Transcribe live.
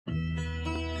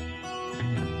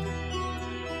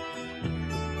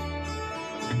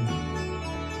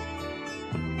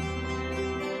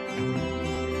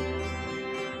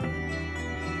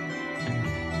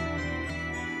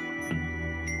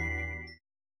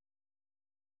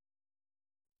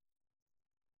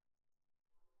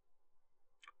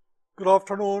Good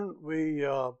afternoon. We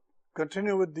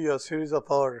continue with the series of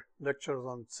our lectures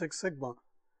on Six Sigma.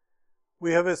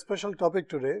 We have a special topic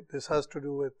today. This has to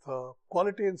do with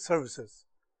quality in services.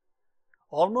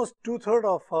 Almost two-thirds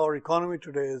of our economy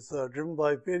today is driven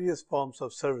by various forms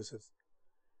of services.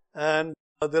 And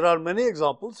there are many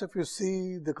examples. If you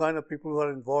see the kind of people who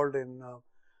are involved in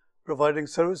providing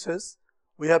services,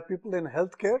 we have people in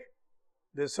healthcare.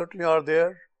 They certainly are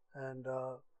there, and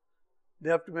they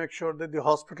have to make sure that the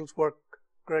hospitals work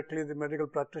correctly, the medical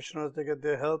practitioners, they get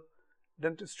their help,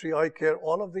 dentistry, eye care,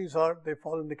 all of these they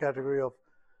fall in the category of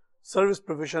service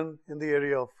provision in the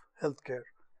area of healthcare.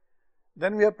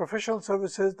 Then we have professional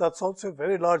services. That's also a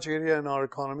very large area in our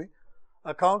economy.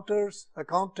 Accountants,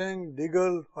 accounting,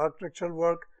 legal, architectural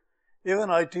work, even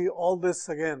IT, all these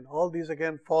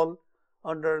again fall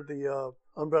under the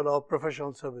umbrella of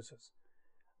professional services.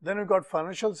 Then we've got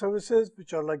financial services,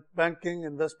 which are like banking,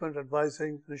 investment,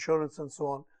 advising, insurance, and so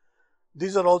on.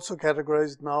 These are also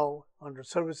categorized now under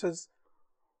services.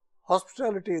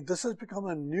 Hospitality, this has become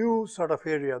a new sort of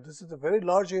area. This is a very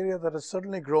large area that has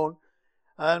certainly grown,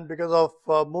 and because of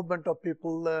movement of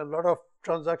people, a lot of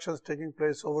transactions taking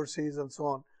place overseas and so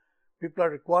on. People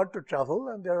are required to travel,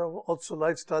 and there are also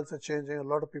lifestyles are changing. A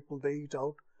lot of people, they eat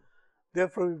out.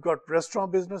 Therefore, we've got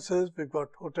restaurant businesses, we've got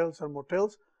hotels and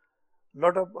motels. A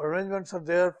lot of arrangements are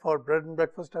there for bread and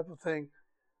breakfast type of thing.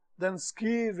 Then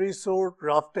ski, resort,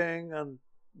 rafting, and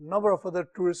number of other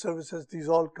tourist services, these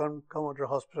all come under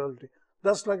hospitality.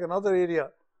 That's like another area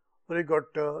where you got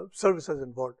services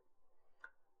involved.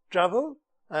 Travel,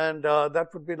 and that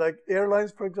would be like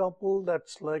airlines, for example.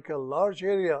 That's like a large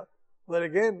area where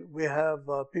again we have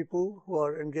people who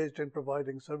are engaged in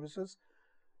providing services.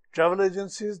 Travel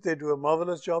agencies, they do a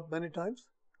marvelous job many times,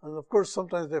 and of course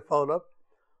sometimes they foul up.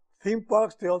 Theme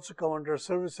parks, they also come under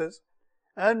services,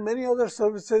 and many other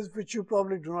services which you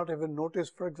probably do not even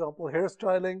notice. For example,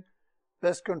 hairstyling,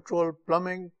 pest control,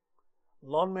 plumbing,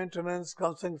 lawn maintenance,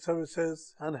 counseling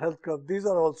services, and health club. These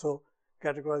are also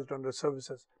categorized under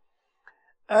services.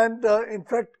 And in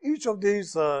fact, each of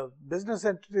these business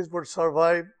entities would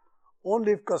survive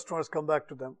only if customers come back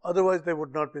to them. Otherwise, they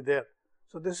would not be there.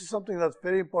 So this is something that's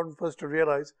very important for us to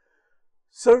realize.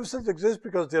 Services exist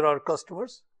because there are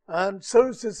customers, and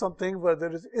service is something where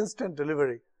there is instant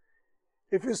delivery.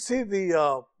 If you see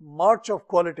the march of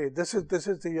quality, this is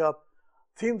the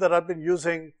theme that I've been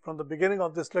using from the beginning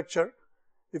of this lecture.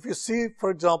 If you see, for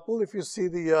example, if you see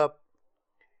the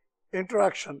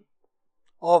interaction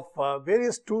of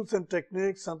various tools and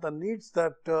techniques and the needs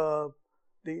that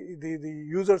the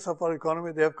users of our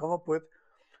economy, they have come up with.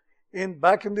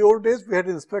 Back in the old days, we had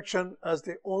inspection as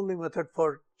the only method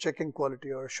for checking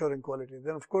quality or assuring quality.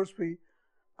 Then, of course, we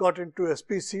got into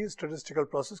SPC, statistical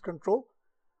process control.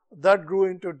 That grew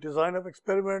into design of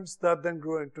experiments. That then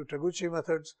grew into Taguchi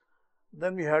methods.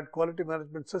 Then we had quality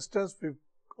management systems. We've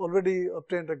already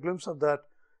obtained a glimpse of that.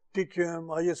 TQM,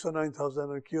 ISO 9000,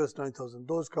 and QS 9000.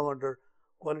 Those come under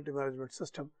quality management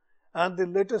system. And the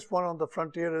latest one on the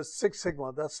frontier is Six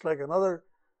Sigma. That's like another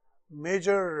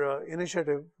major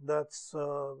initiative that's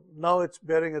now it's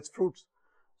bearing its fruits.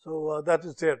 So that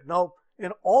is there. Now,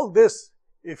 in all this,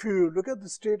 if you look at the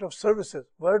state of services,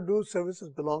 where do services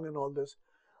belong in all this?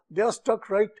 They are stuck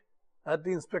right at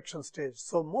the inspection stage.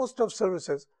 So most of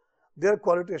services, their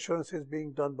quality assurance is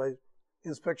being done by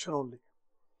inspection only.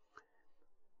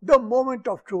 The moment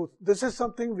of truth, this is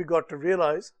something we got to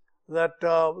realize, that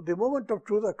the moment of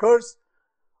truth occurs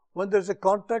when there's a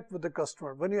contact with the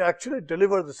customer, when you actually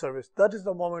deliver the service. That is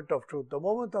the moment of truth. The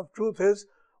moment of truth is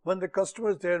when the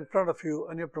customer is there in front of you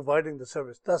and you're providing the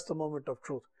service. That's the moment of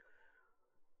truth.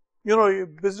 You know, your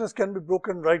business can be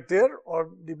broken right there, or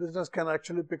the business can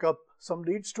actually pick up some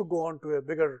leads to go on to a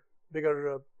bigger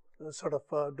sort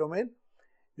of domain.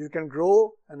 You can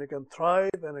grow and you can thrive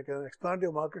and you can expand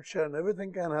your market share, and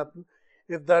everything can happen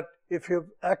if you've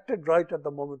acted right at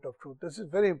the moment of truth. This is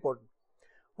very important.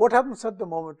 What happens at the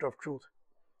moment of truth?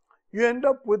 You end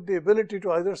up with the ability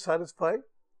to either satisfy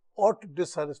or to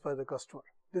dissatisfy the customer.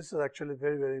 This is actually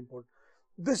very, very important.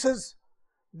 This is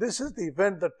the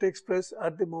event that takes place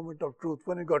at the moment of truth,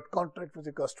 when you got contact with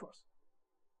the customers.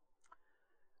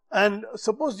 And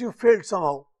suppose you failed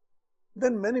somehow,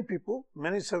 then many people,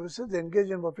 many services, they engage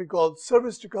in what we call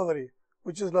service recovery,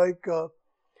 which is like,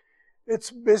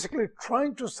 it's basically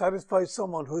trying to satisfy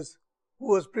someone who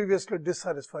was previously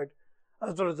dissatisfied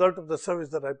as a result of the service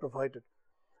that I provided.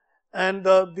 And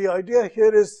the idea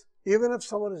here is, even if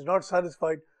someone is not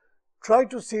satisfied, try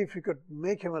to see if you could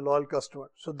make him a loyal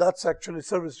customer. So that's actually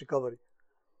service recovery.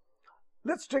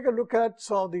 Let's take a look at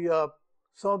some of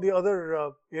the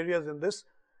other areas in this.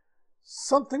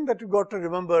 Something that you got to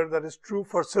remember that is true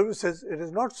for services, it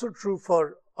is not so true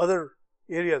for other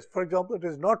areas. For example, it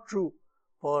is not true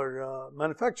for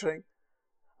manufacturing,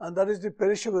 and that is the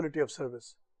perishability of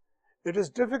service. It is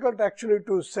difficult actually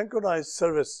to synchronize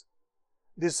service,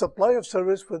 the supply of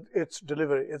service with its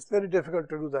delivery. It's very difficult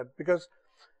to do that because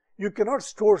you cannot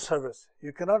store service.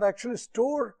 You cannot actually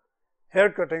store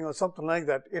haircutting or something like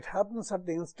that. It happens at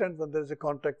the instant when there is a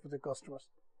contact with the customers.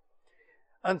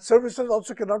 And services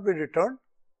also cannot be returned.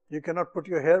 You cannot put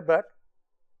your hair back,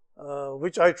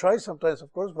 which I try sometimes,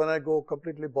 of course, when I go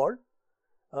completely bald.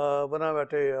 When I'm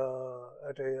at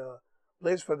a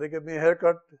place where they give me a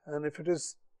haircut, and if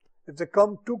they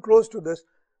come too close to this,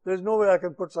 there is no way I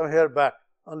can put some hair back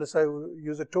unless I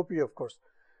use a toupee, of course.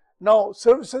 Now,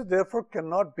 services therefore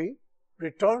cannot be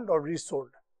returned or resold.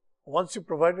 Once you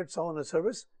provided someone a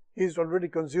service, he's already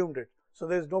consumed it. So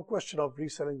there is no question of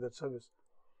reselling that service.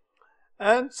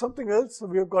 And something else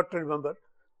we have got to remember,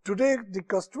 today the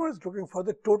customer is looking for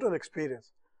the total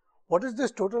experience. What is this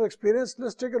total experience?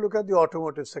 Let's take a look at the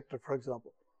automotive sector, for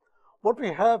example. What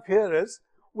we have here is,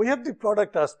 we have the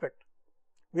product aspect.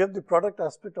 We have the product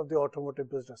aspect of the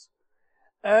automotive business.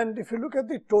 And if you look at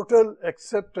the total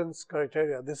acceptance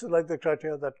criteria, this is like the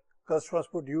criteria that customers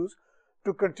would use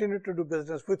to continue to do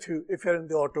business with you if you're in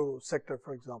the auto sector,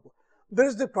 for example. There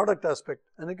is the product aspect,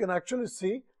 and you can actually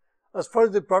see, as far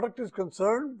as the product is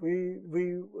concerned, we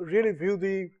really view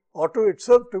the auto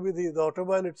itself to be the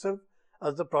automobile itself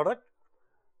as the product.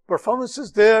 Performance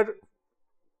is there,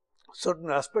 certain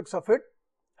aspects of it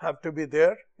have to be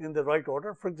there in the right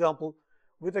order. For example,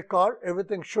 with a car,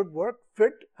 everything should work,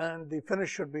 fit, and the finish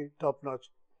should be top-notch.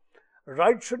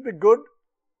 Ride should be good,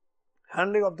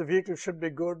 handling of the vehicle should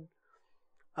be good,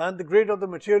 and the grade of the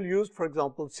material used, for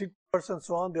example, seat covers and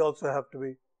so on, they also have to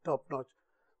be top-notch.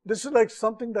 This is like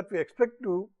something that we expect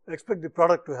the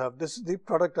product to have. This is the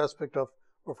product aspect of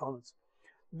performance.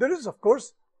 There is, of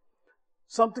course,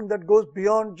 something that goes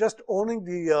beyond just owning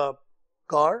the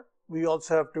car. We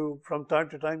also have to, from time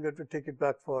to time, we have to take it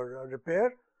back for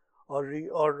repair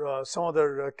or some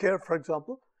other care, for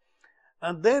example.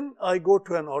 And then I go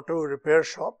to an auto repair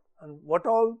shop, and what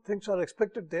all things are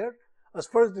expected there? As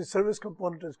far as the service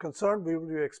component is concerned, we will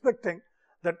be expecting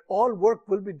that all work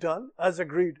will be done as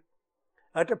agreed,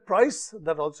 at a price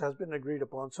that also has been agreed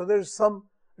upon. So there is some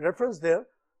reference there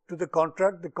to the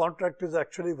contract. The contract is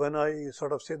actually when I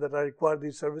sort of say that I require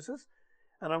these services,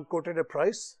 and I'm quoted a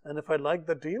price, and if I like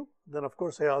the deal, then of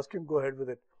course I ask him, go ahead with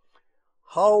it.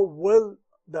 How well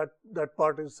that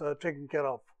part is taken care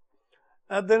of.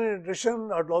 And then in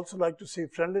addition, I'd also like to see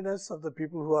friendliness of the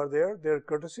people who are there, their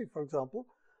courtesy, for example,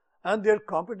 and their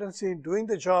competency in doing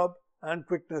the job and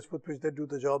quickness with which they do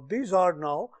the job. These are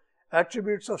now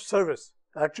attributes of service.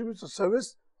 Attributes of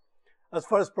service, as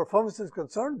far as performance is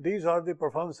concerned, these are the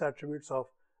performance attributes of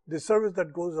the service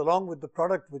that goes along with the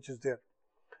product which is there.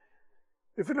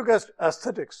 If you look at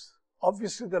aesthetics,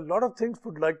 obviously there are a lot of things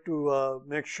would like to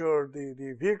make sure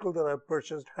the vehicle that I've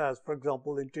purchased has, for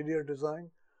example, interior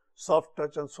design, soft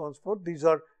touch, and so on and so forth. These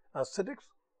are aesthetics.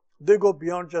 They go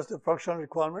beyond just the functional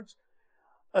requirements.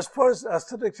 As far as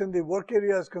aesthetics in the work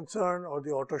area is concerned, or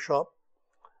the auto shop,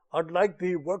 I'd like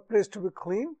the workplace to be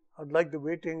clean. I'd like the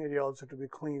waiting area also to be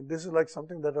clean. This is like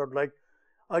something that I'd like.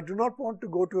 I do not want to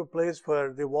go to a place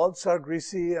where the walls are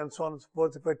greasy and so on and so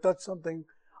forth. If I touch something,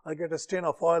 I get a stain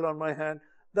of oil on my hand.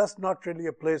 That's not really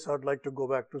a place I'd like to go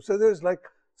back to. So there's like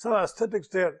some aesthetics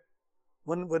there.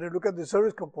 When you look at the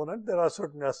service component, there are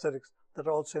certain aesthetics that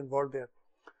are also involved there.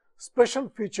 Special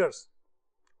features.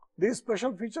 These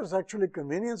special features actually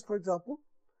convenience, for example.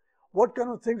 What kind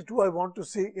of things do I want to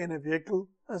see in a vehicle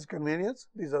as convenience?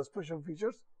 These are special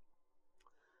features.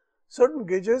 Certain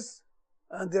gauges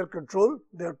and their control,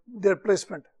 their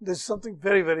placement. This is something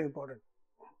very, very important.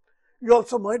 You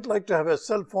also might like to have a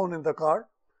cell phone in the car.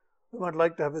 You might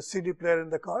like to have a CD player in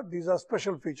the car. These are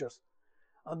special features.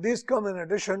 And these come in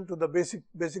addition to the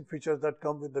basic features that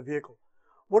come with the vehicle.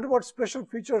 What about special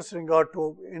features in regard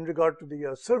to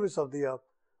the service of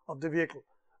the vehicle?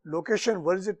 Location,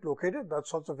 where is it located?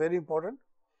 That's also very important.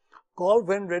 Call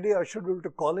when ready. I should be able to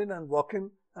call in and walk in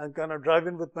and kind of drive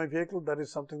in with my vehicle. That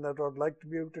is something that I would like to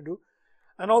be able to do.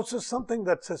 And also something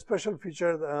that's a special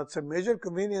feature, that's a major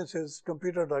convenience, is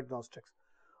computer diagnostics,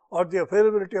 or the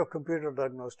availability of computer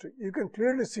diagnostics. You can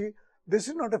clearly see this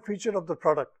is not a feature of the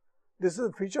product. This is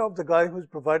a feature of the guy who is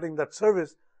providing that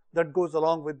service that goes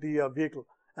along with the vehicle.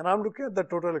 And I'm looking at the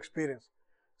total experience.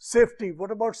 Safety.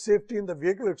 What about safety in the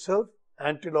vehicle itself?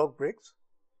 Anti-lock brakes,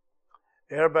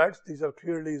 airbags. These are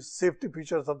clearly safety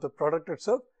features of the product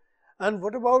itself. And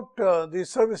what about the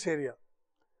service area?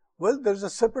 Well, there's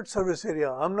a separate service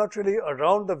area. I'm not really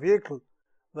around the vehicle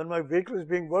when my vehicle is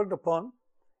being worked upon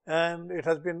and it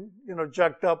has been,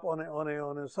 jacked up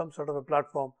on some sort of a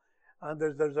platform, and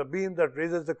there's a beam that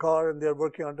raises the car and they're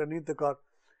working underneath the car.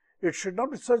 It should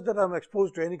not be such that I'm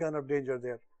exposed to any kind of danger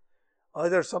there.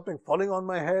 Either something falling on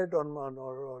my head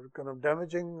or kind of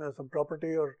damaging some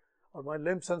property or my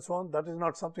limbs and so on. That is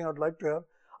not something I'd like to have.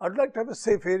 I'd like to have a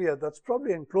safe area that's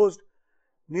probably enclosed.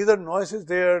 Neither noise is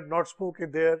there, not smoke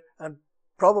is there, and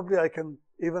probably I can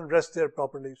even rest there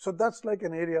properly. So that's like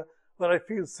an area where I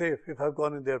feel safe if I've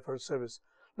gone in there for a service.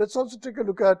 Let's also take a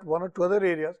look at one or two other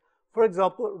areas. For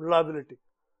example, reliability.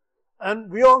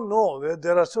 And we all know that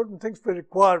there are certain things we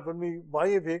require when we buy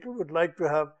a vehicle. We'd like to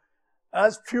have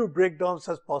as few breakdowns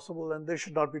as possible, and they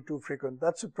should not be too frequent.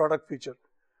 That's a product feature.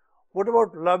 What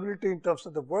about reliability in terms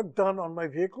of the work done on my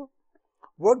vehicle?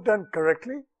 Work done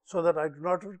correctly so that I do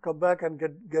not have to come back and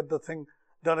get the thing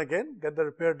done again, get the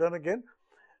repair done again.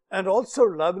 And also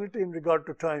reliability in regard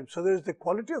to time. So there is the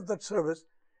quality of that service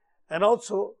and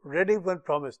also ready when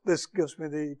promised. This gives me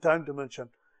the time dimension.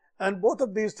 And both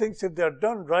of these things, if they are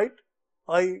done right,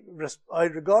 I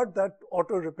regard that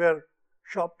auto repair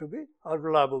shop to be a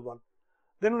reliable one.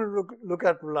 Then we look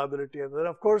at reliability, and then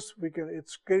of course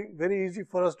it's very easy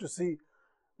for us to see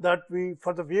that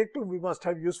for the vehicle we must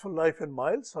have useful life in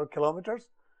miles or kilometers,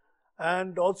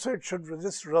 and also it should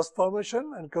resist rust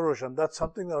formation and corrosion. That's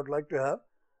something that I would like to have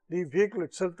the vehicle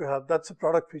itself to have. That's a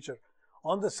product feature.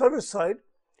 On the service side,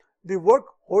 the work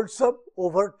holds up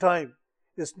over time.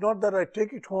 It's not that I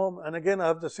take it home and again I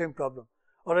have the same problem,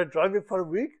 or I drive it for a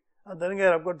week and then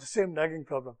again I've got the same nagging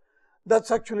problem.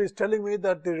 That's actually telling me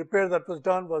that the repair that was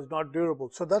done was not durable.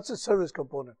 So that's a service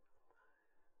component.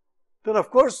 Then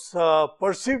of course,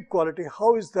 perceived quality.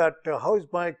 How is that? How is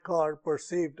my car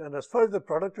perceived? And as far as the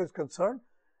product is concerned,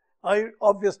 I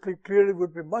obviously clearly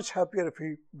would be much happier if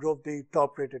we drove the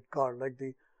top rated car like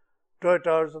the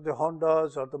Toyotas or the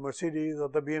Hondas or the Mercedes or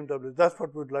the BMWs. That's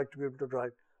what we'd like to be able to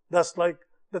drive. That's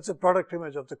a product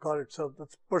image of the car itself.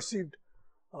 That's perceived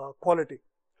quality.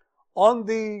 On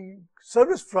the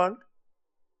service front,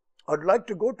 I'd like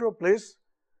to go to a place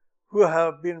who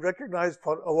have been recognized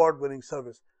for award-winning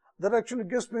service. That actually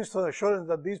gives me some assurance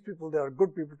that these people, they are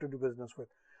good people to do business with.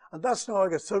 And that's now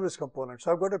like a service component.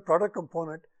 So I've got a product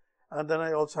component, and then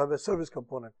I also have a service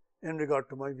component in regard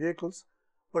to my vehicle's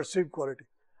perceived quality.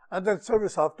 And then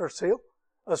service after sale.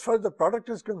 As far as the product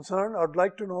is concerned, I'd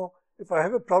like to know if I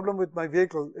have a problem with my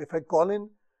vehicle, if I call in,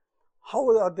 how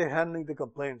are they handling the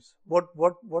complaints? What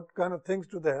kind of things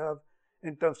do they have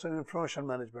in terms of information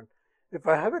management? If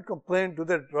I have a complaint, do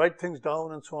they write things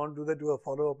down and so on? Do they do a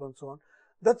follow-up and so on?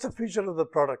 That's a feature of the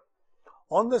product.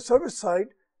 On the service side,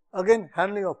 again,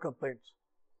 handling of complaints.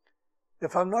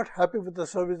 If I'm not happy with the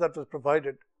service that was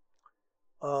provided,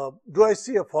 do I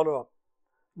see a follow-up?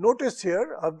 Notice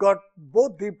here, I've got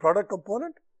both the product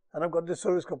component and I've got the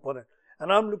service component.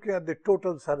 And I'm looking at the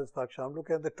total satisfaction. I'm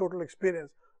looking at the total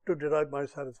experience to derive my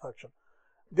satisfaction.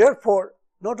 Therefore,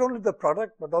 not only the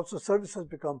product, but also service has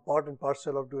become part and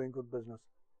parcel of doing good business.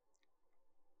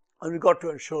 And we got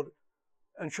to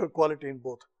ensure quality in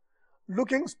both.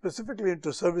 Looking specifically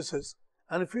into services,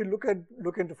 and if we look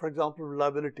into, for example,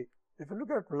 reliability. If you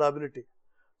look at reliability,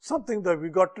 something that we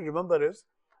got to remember is,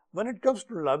 when it comes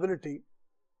to reliability,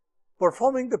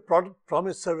 performing the product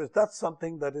promised service, that's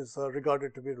something that is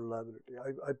regarded to be reliability.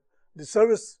 The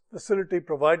service facility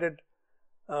provided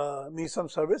me some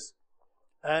service,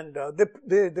 and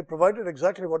they provided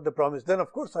exactly what they promised. Then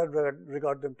of course I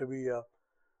regard them to be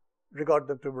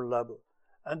reliable,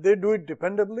 and they do it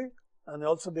dependably, and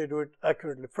also they do it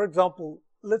accurately. For example,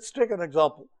 let's take an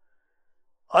example.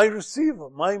 I receive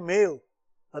my mail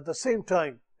at the same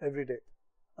time every day,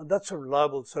 and that's a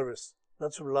reliable service.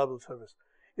 That's a reliable service.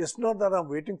 It's not that I'm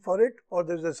waiting for it or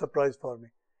there's a surprise for me.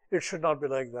 It should not be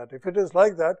like that. If it is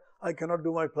like that, I cannot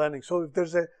do my planning. So if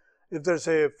there's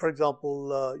a, for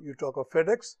example, you talk of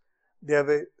FedEx, they have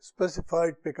a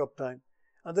specified pickup time,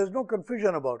 and there's no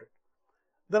confusion about it.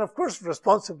 Then of course,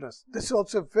 responsiveness. This is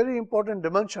also a very important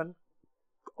dimension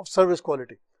of service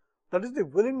quality. That is the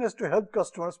willingness to help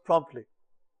customers promptly.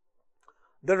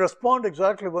 They respond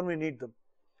exactly when we need them.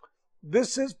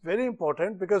 This is very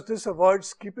important because this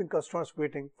avoids keeping customers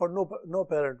waiting for no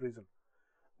apparent reason.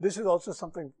 This is also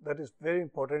something that is very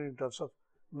important in terms of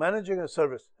managing a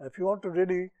service. If you want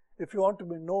to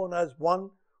be known as one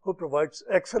who provides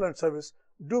excellent service,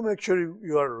 do make sure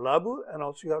you are reliable and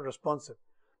also you are responsive.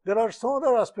 There are some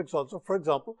other aspects also. For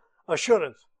example,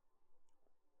 assurance.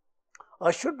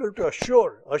 I should be able to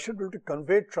assure, I should be able to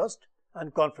convey trust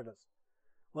and confidence.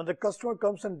 When the customer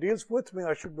comes and deals with me,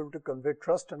 I should be able to convey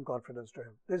trust and confidence to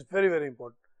him. This is very, very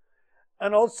important.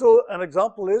 And also an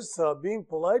example is being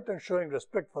polite and showing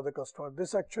respect for the customer.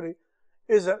 This actually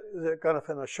is a kind of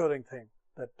an assuring thing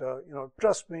that,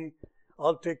 trust me,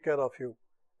 I'll take care of you.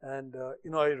 And,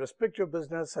 I respect your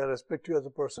business, I respect you as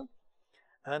a person,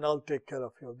 and I'll take care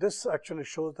of you. This actually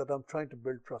shows that I'm trying to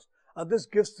build trust. And this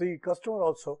gives the customer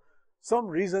also some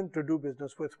reason to do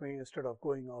business with me instead of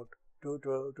going out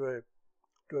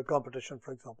to a competition,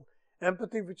 for example.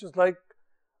 Empathy, which is like,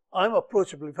 I'm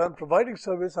approachable. If I'm providing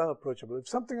service, I'm approachable. If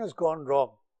something has gone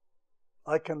wrong,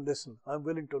 I can listen. I'm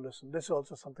willing to listen. This is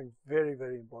also something very,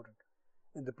 very important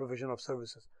in the provision of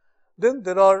services. Then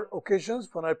there are occasions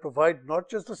when I provide not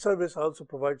just the service, I also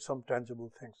provide some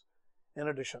tangible things in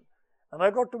addition. And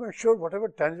I got to make sure whatever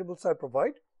tangibles I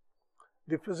provide,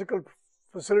 the physical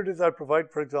facilities I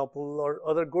provide, for example, or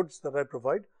other goods that I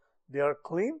provide, they are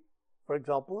clean, for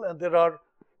example, and there are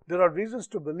reasons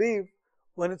to believe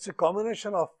when it's a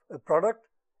combination of a product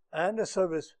and a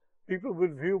service, people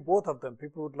will view both of them.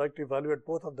 People would like to evaluate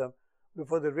both of them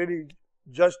before they really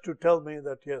judge to tell me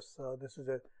that, yes, this is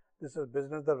a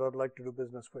business that I'd like to do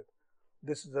business with.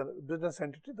 This is a business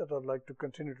entity that I'd like to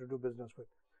continue to do business with.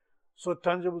 So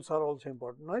tangibles are also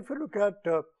important. Now, if you look at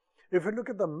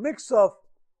the mix of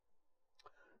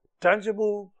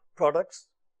tangible products,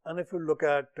 and if you look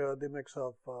at the mix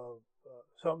of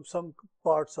some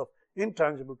parts of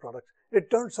intangible products, it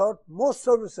turns out most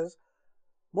services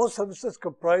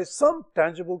comprise some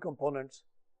tangible components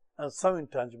and some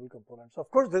intangible components.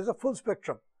 Of course, there is a full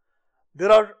spectrum.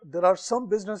 There are some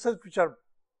businesses which are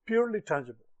purely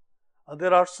tangible, and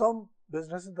there are some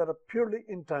businesses that are purely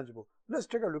intangible. Let's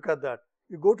take a look at that.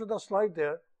 You go to the slide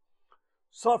there.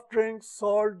 Soft drinks,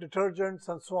 salt, detergents,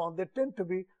 and so on,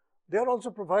 they are also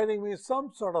providing me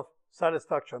some sort of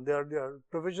satisfaction. They are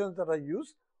provisions that I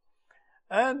use,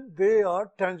 and they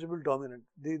are tangible dominant.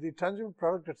 The tangible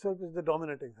product itself is the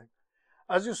dominating thing.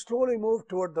 As you slowly move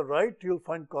toward the right, you'll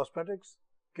find cosmetics,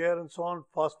 care, and so on,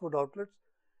 fast food outlets.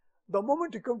 The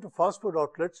moment you come to fast food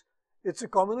outlets, it's a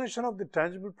combination of the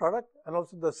tangible product and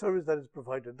also the service that is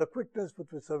provided, the quickness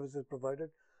with which service is provided,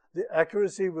 the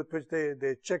accuracy with which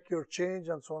they check your change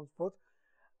and so on and so forth,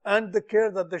 and the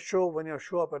care that they show when you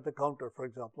show up at the counter, for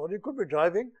example. Or you could be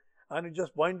driving and you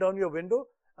just wind down your window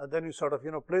and then you sort of,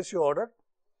 place your order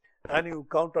and you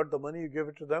count out the money, you give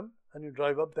it to them and you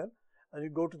drive up then and you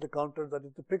go to the counter, that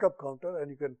is the pickup counter, and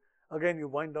you can, again, you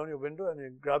wind down your window and you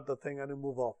grab the thing and you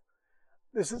move off.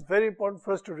 This is very important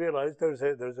for us to realize. There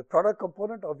is a product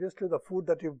component, obviously the food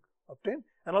that you've obtained,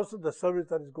 and also the service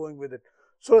that is going with it.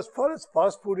 So as far as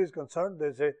fast food is concerned,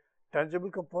 there's a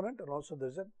tangible component and also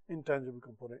there's an intangible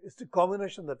component. It's the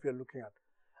combination that we are looking at.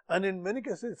 And in many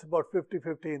cases, it's about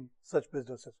 50-50 in such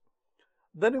businesses.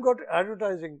 Then you've got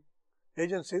advertising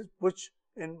agencies, which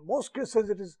in most cases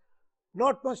it is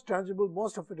not much tangible.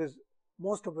 Most of it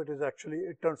is actually,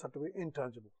 it turns out to be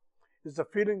intangible. It's the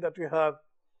feeling that you have,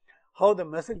 how the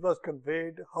message was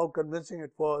conveyed, how convincing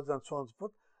it was, and so on and so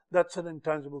forth. That's an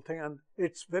intangible thing, and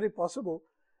it's very possible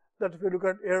that if you look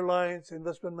at airlines,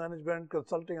 investment management,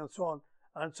 consulting, and so on,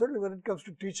 and certainly when it comes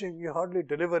to teaching, you hardly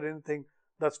deliver anything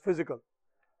that's physical.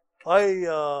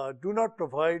 I do not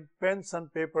provide pens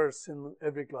and papers in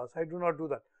every class. I do not do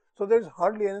that. So there's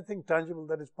hardly anything tangible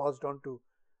that is passed on to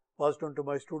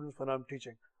my students when I'm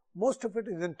teaching. Most of it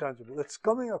is intangible. It's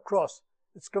coming across.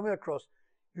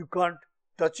 You can't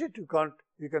touch it, you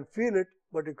can feel it,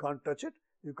 but you can't touch it,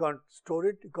 you can't store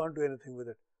it, you can't do anything with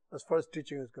it as far as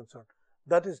teaching is concerned.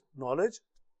 That is knowledge,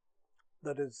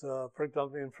 that is, for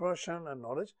example, information and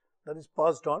knowledge that is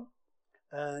passed on,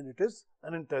 and it is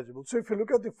an intangible. So if you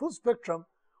look at the full spectrum,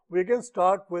 we again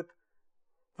start with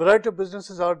variety of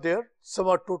businesses are there. Some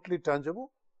are totally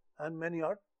tangible and many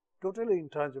are totally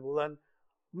intangible. And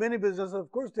many businesses,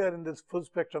 of course, they are in this full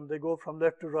spectrum. They go from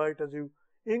left to right. As you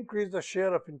increase the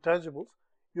share of intangibles,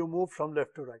 you move from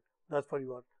left to right. That's where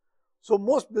you are. So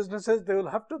most businesses, they will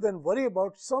have to then worry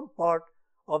about some part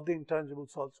of the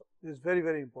intangibles also. It is very,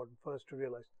 very important for us to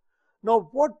realize. Now,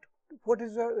 what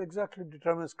is exactly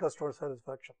determines customer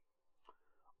satisfaction?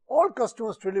 All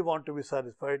customers really want to be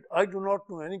satisfied. I do not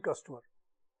know any customer.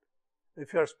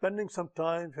 If you are spending some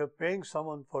time, if you are paying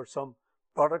someone for some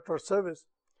product or service,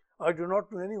 I do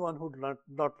not know anyone who would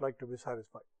not like to be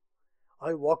satisfied.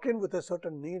 I walk in with a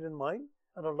certain need in mind,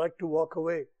 and I'd like to walk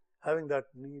away having that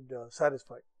need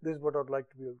satisfied. This is what I'd like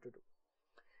to be able to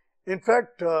do. In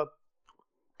fact,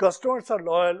 customers are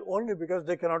loyal only because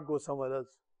they cannot go somewhere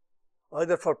else,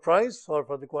 either for price or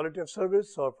for the quality of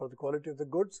service or for the quality of the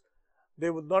goods. They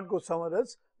will not go somewhere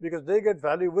else because they get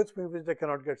value with me which they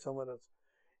cannot get somewhere else.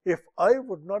 If I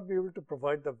would not be able to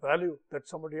provide the value that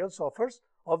somebody else offers,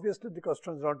 obviously the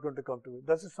customer is not going to come to me.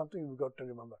 That is something we've got to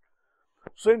remember.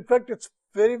 So in fact, it's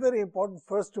very, very important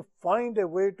for us to find a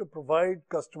way to provide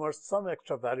customers some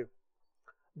extra value.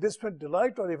 This may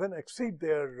delight or even exceed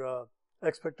their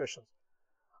expectations.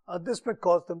 And this may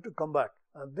cause them to come back.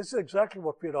 And this is exactly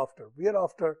what we are after. We are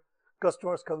after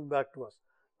customers coming back to us.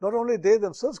 Not only they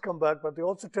themselves come back, but they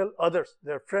also tell others,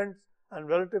 their friends and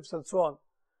relatives and so on,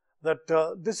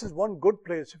 that this is one good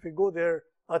place. If you go there,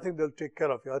 I think they'll take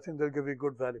care of you. I think they'll give you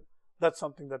good value. That's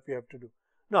something that we have to do.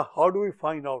 Now, how do we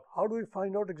find out? How do we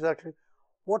find out exactly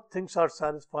what things are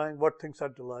satisfying, what things are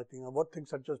delighting, and what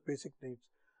things are just basic needs?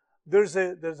 There's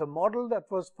a model that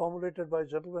was formulated by a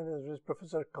gentleman, his name is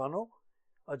Professor Kano,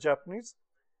 a Japanese.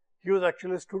 He was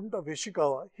actually a student of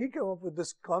Ishikawa. He came up with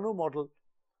this Kano model.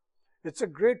 It's a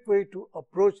great way to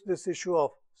approach this issue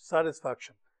of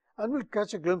satisfaction. And we'll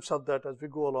catch a glimpse of that as we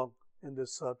go along in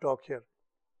this talk here.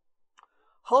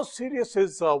 How serious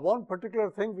is one particular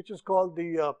thing which is called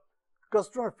the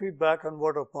customer feedback and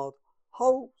word of mouth?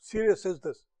 How serious is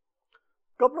this?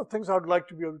 A couple of things I would like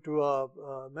to be able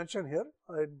to mention here.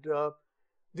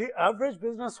 The average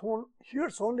business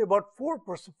hears only about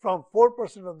 4% from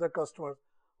 4% of the customers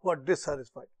who are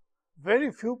dissatisfied.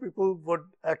 Very few people would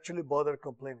actually bother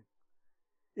complaining.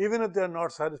 Even if they are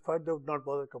not satisfied, they would not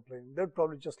bother complaining. They would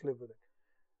probably just live with it.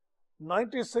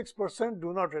 96%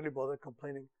 do not really bother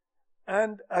complaining.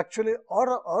 And actually,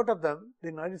 out of them,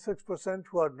 the 96%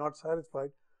 who are not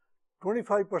satisfied,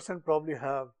 25% probably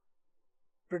have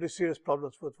pretty serious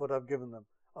problems with what I've given them,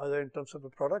 either in terms of a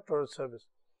product or a service.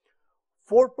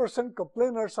 4%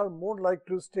 complainers are more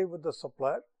likely to stay with the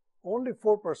supplier, only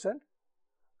 4%,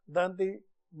 than the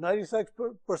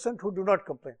 96% who do not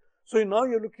complain. So now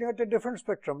you're looking at a different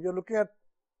spectrum. You're looking at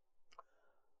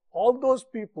all those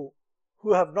people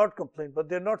who have not complained, but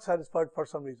they're not satisfied for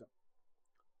some reason.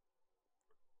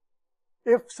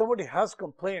 If somebody has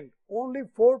complained, only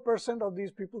 4% of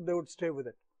these people, they would stay with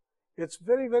it. It's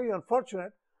very, very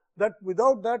unfortunate that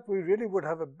without that, we really would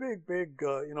have a big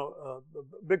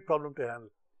problem to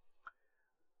handle.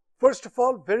 First of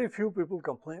all, very few people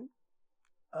complain.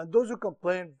 And those who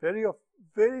complain, very,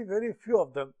 very few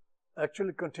of them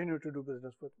actually continue to do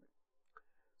business with me.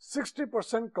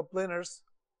 60% complainers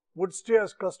would stay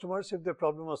as customers if their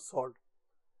problem was solved.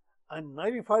 And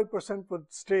 95% would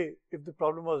stay if the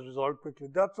problem was resolved quickly.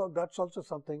 That's also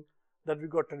something that we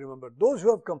got to remember. Those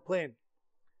who have complained,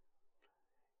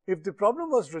 if the problem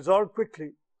was resolved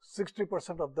quickly,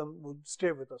 60% of them would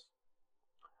stay with us.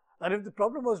 And if the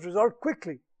problem was resolved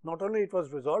quickly, not only it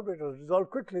was resolved, but it was resolved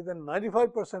quickly, then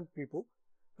 95% people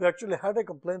who actually had a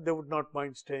complaint, they would not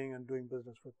mind staying and doing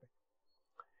business with me.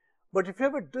 But if you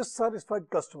have a dissatisfied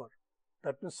customer,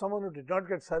 that means someone who did not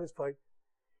get satisfied,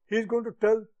 he's going to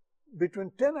tell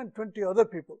between 10 and 20 other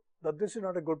people that this is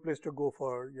not a good place to go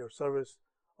for your service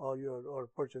or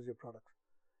purchase your product.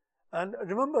 And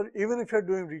remember, even if you're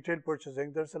doing retail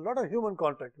purchasing, there's a lot of human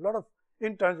contact, a lot of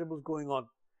intangibles going on.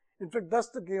 In fact, that's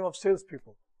the game of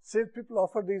salespeople. Salespeople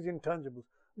offer these intangibles,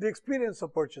 the experience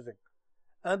of purchasing,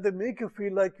 and they make you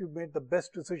feel like you've made the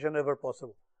best decision ever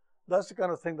possible. That's the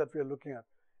kind of thing that we are looking at.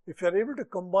 If you're able to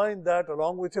combine that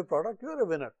along with your product, you're a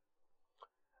winner.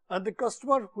 And the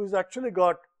customer who's actually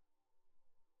got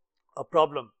a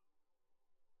problem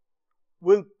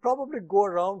will probably go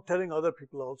around telling other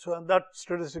people also, and that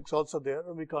statistic's also there,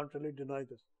 and we can't really deny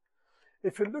this.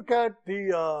 If you look at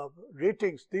the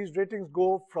ratings, these ratings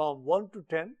go from 1 to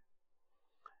 10,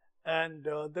 and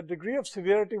the degree of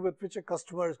severity with which a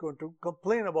customer is going to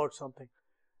complain about something.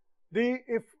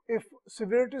 If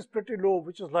severity is pretty low,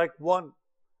 which is like 1,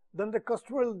 then the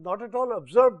customer will not at all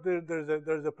observe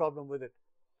there is a problem with it.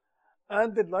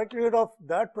 And the likelihood of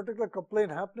that particular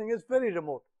complaint happening is very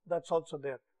remote. That's also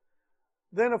there.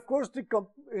 Then, of course,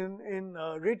 in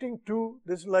rating 2,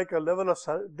 this is like a level of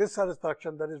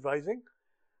dissatisfaction that is rising.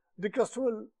 The customer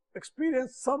will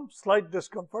experience some slight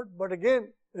discomfort, but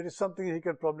again, it is something he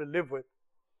can probably live with.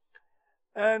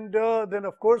 And then,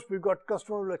 of course, we've got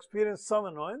customer will experience some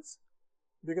annoyance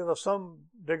because of some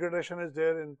degradation is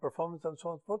there in performance and so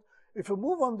on and so forth. If you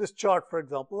move on this chart, for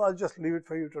example, I'll just leave it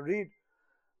for you to read.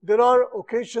 There are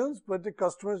occasions where the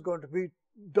customer is going to be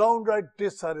downright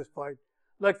dissatisfied.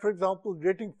 Like, for example,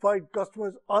 rating 5, customer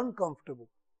is uncomfortable.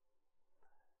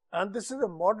 And this is a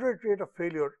moderate rate of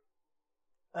failure.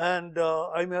 And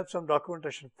I may have some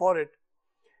documentation for it.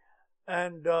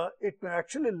 And it may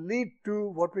actually lead to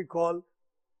what we call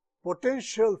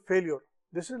potential failure.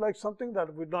 This is like something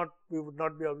that we would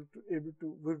not be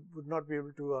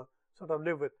able to sort of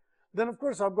live with. Then, of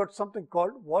course, I've got something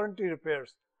called warranty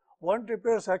repairs. Warranty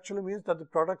repairs actually means that the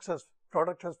product has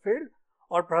failed,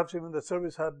 or perhaps even the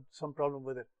service had some problem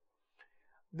with it.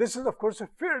 This is, of course, a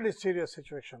fairly serious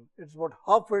situation. It's about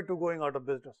halfway to going out of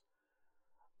business.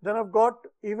 Then I've got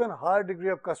even higher degree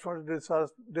of customer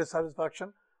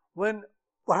dissatisfaction when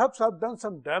perhaps I've done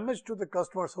some damage to the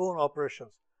customer's own operations.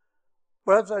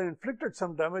 Perhaps I inflicted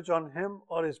some damage on him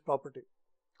or his property.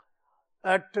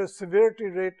 At severity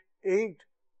rate 8,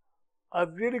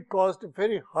 I've really caused a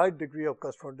very high degree of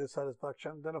customer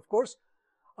dissatisfaction. Then of course,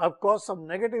 I've caused some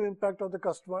negative impact on the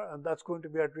customer, and that's going to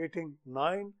be at rating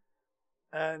 9,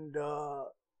 and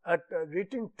at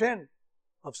rating 10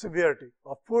 of severity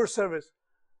of poor service,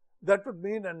 that would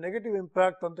mean a negative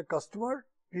impact on the customer,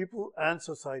 people and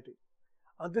society.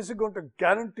 And this is going to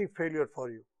guarantee failure for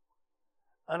you.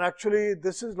 And actually,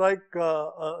 this is like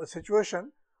a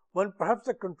situation when perhaps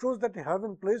the controls that you have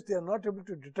in place, they are not able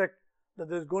to detect that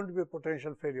there is going to be a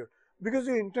potential failure, because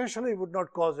you intentionally would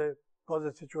not cause a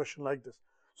situation like this.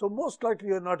 So most likely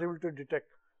you are not able to detect.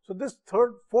 So this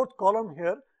fourth column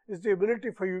here is the ability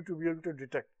for you to be able to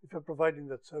detect if you're providing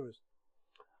that service.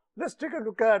 Let's take a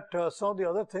look at some of the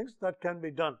other things that can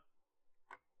be done.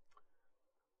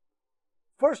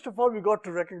 First of all, we got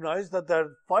to recognize that there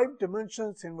are 5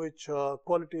 dimensions in which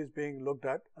quality is being looked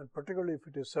at, and particularly if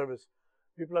it is service.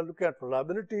 People are looking at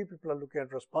reliability, people are looking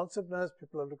at responsiveness,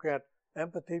 people are looking at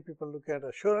empathy, people are looking at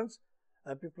assurance,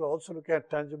 and people are also looking at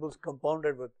tangibles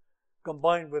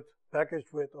combined with, packaged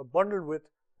with, or bundled with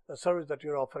a service that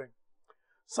you're offering.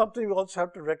 Something we also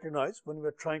have to recognize when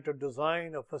we're trying to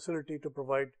design a facility to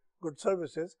provide good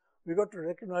services, we got to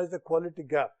recognize the quality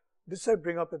gap. This I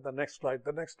bring up in the next slide.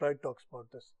 The next slide talks about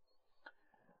this.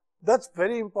 That's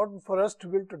very important for us to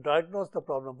be able to diagnose the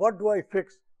problem. What do I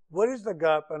fix? Where is the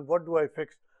gap and what do I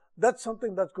fix? That's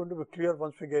something that's going to be clear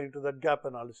once we get into that gap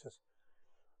analysis.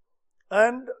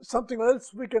 And something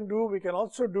else we can do, we can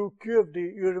also do QFD.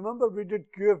 You remember we did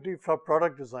QFD for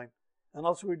product design, and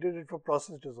also we did it for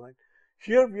process design.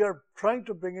 Here we are trying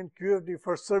to bring in QFD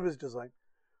for service design.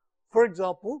 For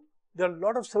example, there are a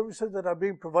lot of services that are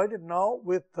being provided now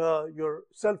with your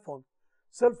cell phone.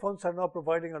 Cell phones are now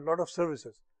providing a lot of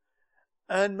services.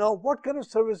 And now what kind of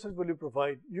services will you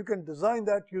provide? You can design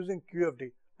that using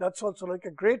QFD. That's also like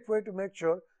a great way to make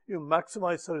sure you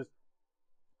maximize service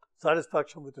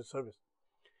satisfaction with your service.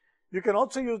 You can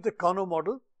also use the Kano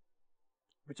model,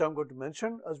 which I'm going to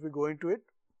mention as we go into it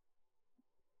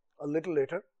a little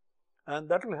later, and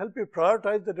that will help you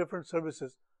prioritize the different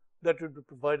services that you'll be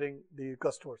providing the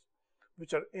customers,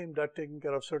 which are aimed at taking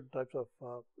care of certain types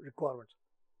of requirements.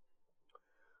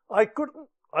 I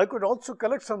could also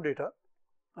collect some data,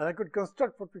 and I could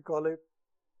construct what we call a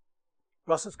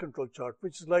process control chart,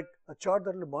 which is like a chart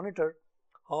that will monitor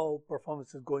how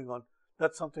performance is going on.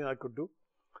 That's something I could do.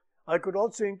 I could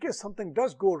also, in case something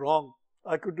does go wrong,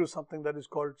 I could do something that is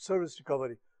called service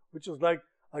recovery, which is like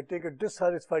I take a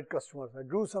dissatisfied customer, I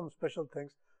do some special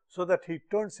things so that he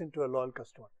turns into a loyal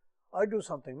customer. I do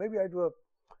something, maybe I do a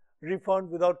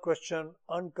refund without question,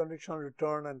 unconditional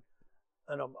return,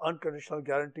 and unconditional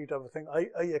guarantee type of thing.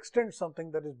 I extend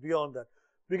something that is beyond that,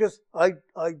 because I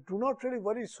do not really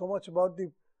worry so much about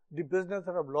the business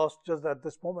that I've lost just at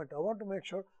this moment. I want to make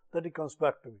sure that he comes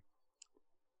back to me.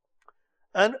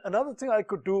 And another thing I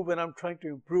could do when I'm trying to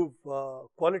improve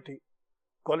quality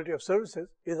of services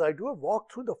is I do a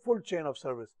walk through the full chain of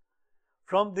service.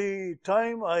 From the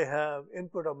time I have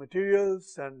input of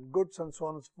materials and goods and so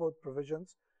on and so forth,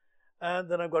 provisions,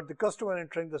 and then I've got the customer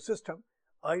entering the system,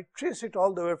 I trace it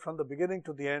all the way from the beginning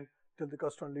to the end till the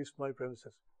customer leaves my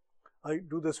premises. I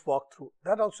do this walkthrough.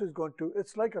 That also is going to,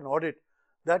 it's like an audit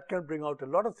that can bring out a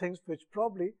lot of things which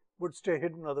probably would stay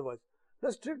hidden otherwise.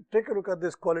 Let's take a look at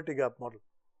this quality gap model.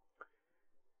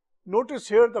 Notice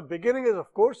here the beginning is,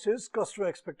 of course, is customer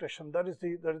expectation. That is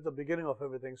the beginning of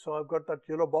everything. So I've got that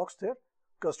yellow box there,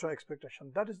 customer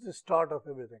expectation. That is the start of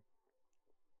everything.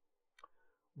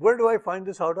 Where do I find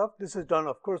this out of? This is done,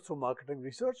 of course, through marketing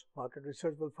research. Market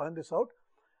research will find this out.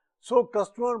 So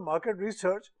customer market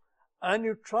research, and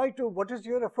you try to, what is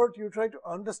your effort? You try to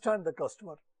understand the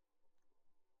customer.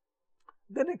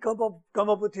 Then you come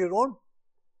up with your own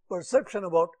perception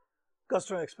about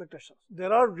customer expectations.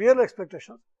 There are real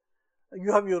expectations.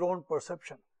 You have your own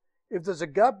perception. If there's a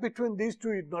gap between these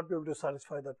two, you'd not be able to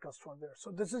satisfy that customer there.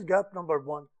 So this is gap number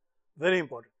 1, very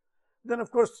important. Then,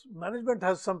 of course, management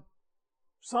has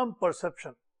some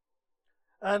perception,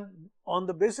 and on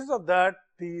the basis of that,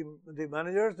 the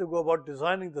managers, they go about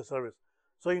designing the service.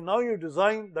 So now you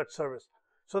design that service.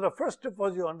 So the first step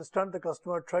was you understand the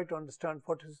customer, try to understand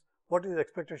what his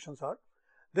expectations are.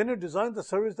 Then you design the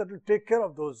service that will take care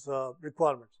of those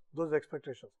requirements, those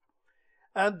expectations.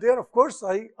 And there, of course,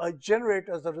 I generate,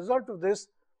 as a result of this,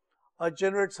 I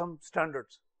generate some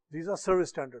standards. These are service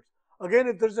standards. Again,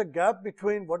 if there's a gap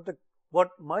between what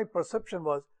my perception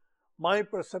was, my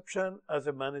perception as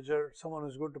a manager, someone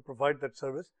who's going to provide that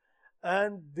service,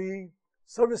 and the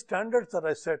service standards that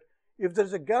I set. If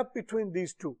there's a gap between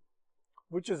these two,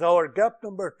 which is our gap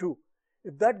number 2,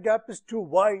 if that gap is too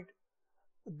wide,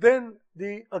 then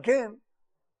again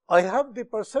I have the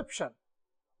perception,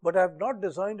 but I have not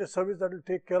designed a service that will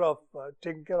take care of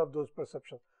taking care of those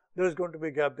perceptions. There is going to be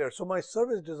a gap there. So my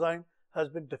service design has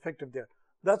been defective there.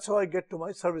 That's how I get to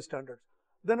my service standards.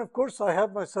 Then of course I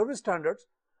have my service standards.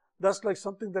 That's like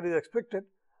something that is expected.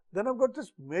 Then I've got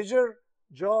this major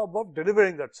job of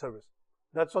delivering that service.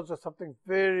 That's also something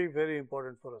very, very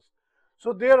important for us.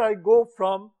 So there I go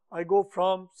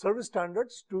from service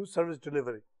standards to service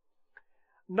delivery.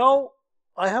 Now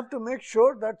I have to make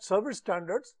sure that service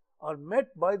standards are met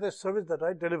by the service that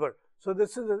I deliver. So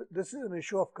this is an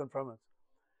issue of conformance.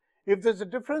 If there's a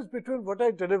difference between what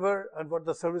I deliver and what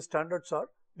the service standards are,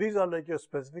 these are like your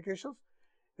specifications.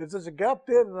 If there's a gap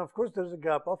there, then of course there's a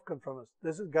gap of conformance.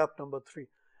 This is gap number 3.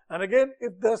 And again,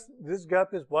 if this gap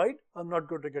is wide, I'm not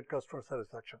going to get customer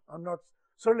satisfaction. I'm not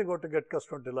certainly going to get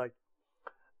customer delight.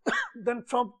 Then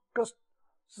from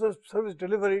service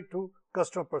delivery to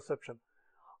customer perception,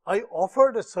 I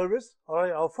offered a service, or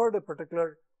I offered a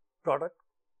particular product,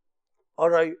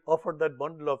 or I offered that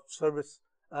bundle of service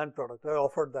and product. I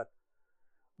offered that.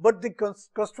 But the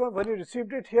customer, when he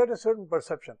received it, he had a certain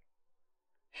perception.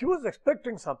 He was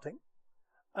expecting something,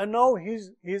 and now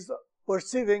he's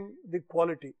perceiving the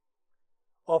quality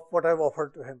of what I've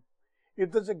offered to him.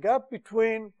 If there's a gap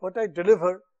between what I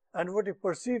deliver and what he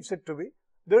perceives it to be,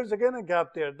 there's again a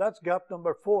gap there. That's gap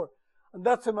number 4. And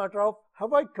that's a matter of,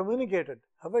 have I communicated?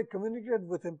 Have I communicated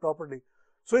with him properly?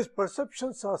 So his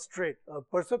perceptions are straight,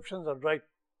 perceptions are right.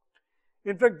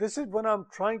 In fact, this is when I'm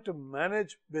trying to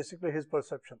manage basically his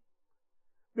perception.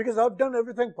 Because I've done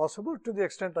everything possible to the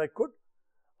extent I could.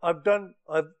 I've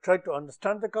tried to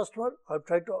understand the customer. I've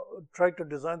tried to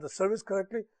design the service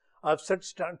correctly. I've set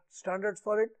standards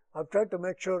for it. I've tried to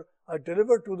make sure I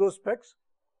deliver to those specs.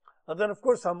 And then of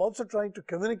course, I'm also trying to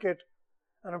communicate,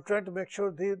 and I'm trying to make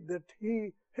sure that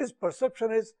his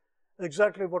perception is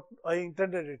exactly what I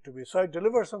intended it to be. So I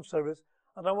deliver some service,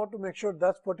 and I want to make sure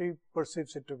that's what he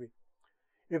perceives it to be.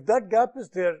 If that gap is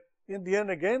there in the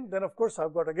end again, then of course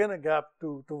I've got again a gap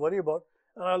to worry about,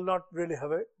 and I'll not really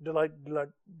have a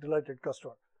delighted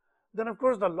customer. Then of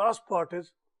course the last part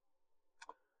is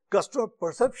customer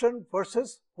perception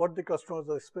versus what the customers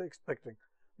are expecting.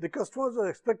 The customers are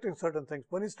expecting certain things.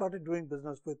 When he started doing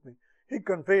business with me, he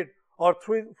conveyed, or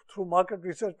through market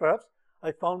research perhaps,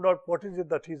 I found out what is it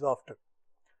that he's after.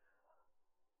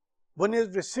 When he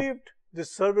has received the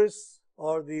service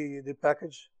or the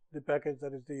package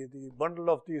that is the bundle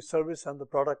of the service and the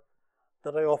product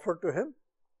that I offered to him,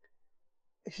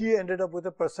 he ended up with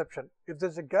a perception. If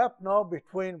there's a gap now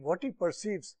between what he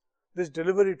perceives this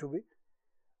delivery to be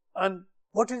and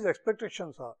what his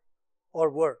expectations are or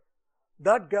were,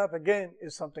 that gap again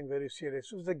is something very serious.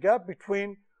 So there's a gap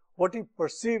between what he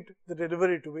perceived the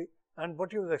delivery to be and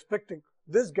what he was expecting.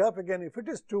 This gap again, if it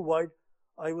is too wide,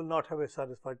 I will not have a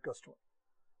satisfied customer.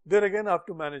 There again, I have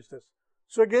to manage this.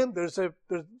 So again,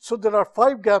 so there are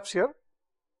 5 gaps here,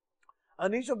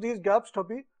 and each of these gaps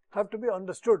have to be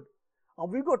understood.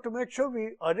 And we got to make sure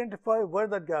we identify where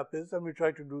that gap is, and we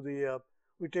try to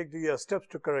we take the steps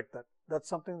to correct that. That's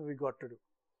something we got to do.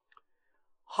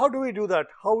 How do we do that?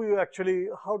 How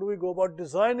do we go about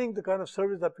designing the kind of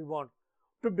service that we want?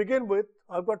 To begin with,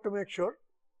 I've got to make sure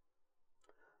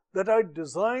that I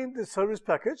design the service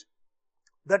package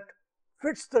that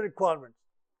fits the requirements.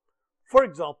 For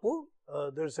example,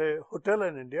 there's a hotel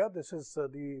in India. This is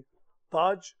the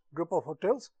Taj group of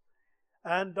hotels,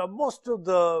 and most of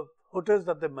the hotels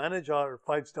that they manage are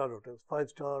 5-star hotels,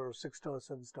 5-star or 6-star,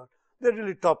 7-star. They're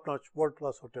really top-notch,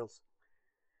 world-class hotels.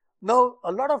 Now,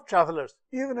 a lot of travelers,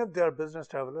 even if they are business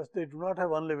travelers, they do not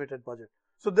have unlimited budget.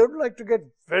 So they would like to get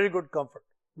very good comfort,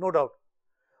 no doubt.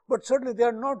 But certainly they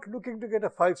are not looking to get a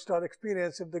 5-star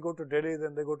experience. If they go to Delhi,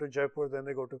 then they go to Jaipur, then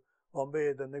they go to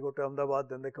Bombay, then they go to Ahmedabad,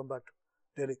 then they come back to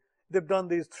Delhi. They've done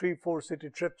these 3-4 city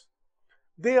trips.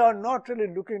 They are not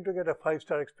really looking to get a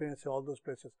 5-star experience in all those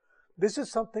places. This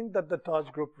is something that the Taj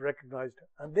Group recognized,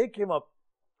 and they came up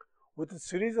with a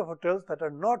series of hotels that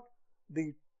are not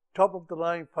the top of the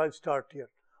line 5-star tier,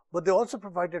 but they also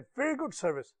provided very good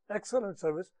service, excellent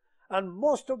service, and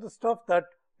most of the stuff that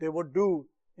they would do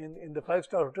in the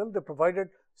 5-star hotel, they provided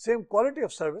same quality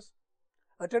of service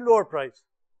at a lower price,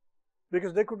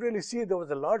 because they could really see there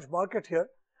was a large market here,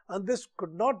 and this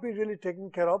could not be really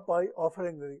taken care of by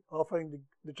offering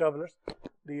the travelers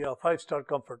the 5-star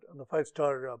comfort and the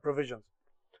 5-star provisions.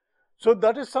 So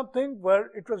that is something where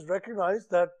it was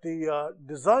recognized that the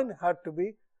design had to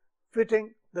be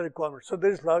fitting the requirement. So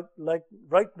there is like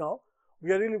right now,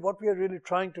 what we are really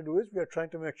trying to do is we are trying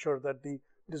to make sure that the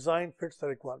design fits the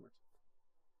requirements.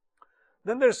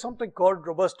 Then there is something called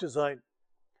robust design.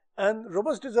 And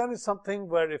robust design is something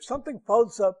where if something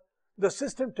fouls up, the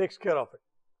system takes care of it.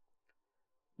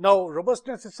 Now,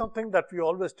 robustness is something that we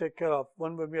always take care of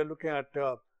when we are looking at,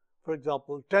 for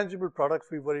example, tangible products,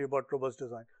 we worry about robust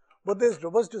design. But there's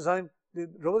robust design. The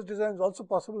robust design is also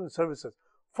possible in services.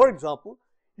 For example,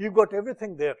 you've got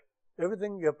everything there,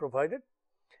 everything you have provided.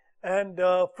 And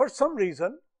for some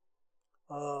reason,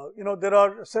 there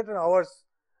are certain hours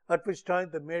at which time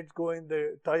the maids go in, they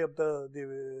tie up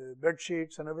the bed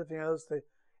sheets and everything else. They,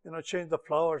 change the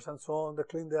flowers and so on. They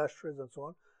clean the ashtrays and so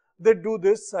on. They do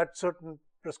this at certain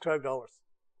prescribed hours.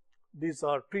 These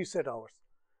are preset hours.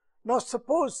 Now,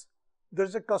 suppose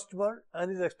there's a customer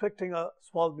and he's expecting a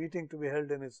small meeting to be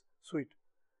held in his suite,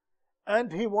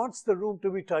 and he wants the room to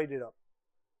be tidied up.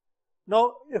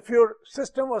 Now, if your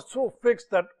system was so fixed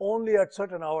that only at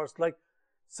certain hours, like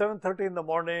 7:30 in the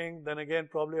morning, then again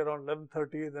probably around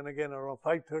 11:30, then again around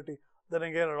 5:30, then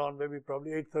again around maybe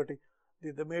probably 8:30,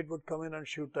 the maid would come in and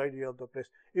she would tidy up the place.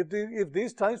 If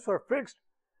these times were fixed,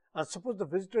 and suppose the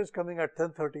visitor is coming at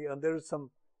 10:30 and there is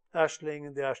some ash laying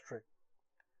in the ashtray,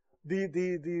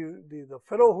 the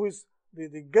fellow who is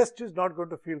the guest is not going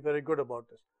to feel very good about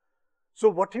this. So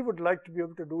what he would like to be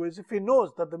able to do is, if he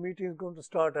knows that the meeting is going to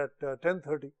start at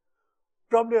 10:30,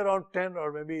 probably around 10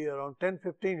 or maybe around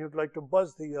 10:15, he would like to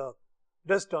buzz the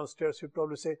desk downstairs. He'd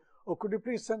probably say, "Oh, could you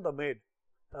please send the maid?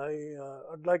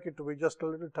 I'd like it to be just a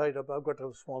little tied up. I've got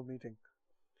a small meeting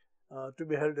to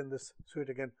be held in this suite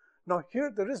again." Now here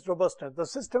there is robustness. The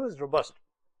system is robust.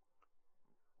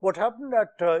 What happened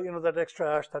at that extra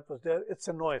ash that was there, it's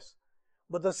a noise,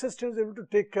 but the system is able to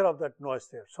take care of that noise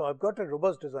there. So I've got a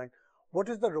robust design. What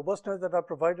is the robustness that I've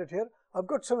provided here? I've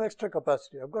got some extra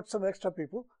capacity. I've got some extra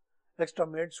people, extra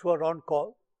maids who are on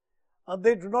call, and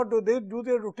they do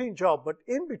their routine job, but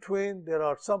in between there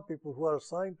are some people who are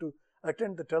assigned to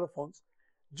attend the telephones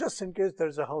just in case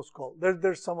there's a house call.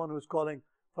 There's someone who's calling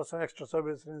for some extra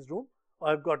service in his room.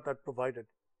 I've got that provided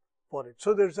for it.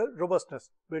 So there's a robustness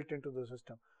built into the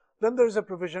system. Then there is a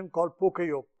provision called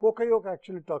poka-yoke. Poka-yoke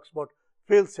actually talks about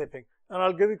fail-safing, and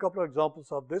I'll give you a couple of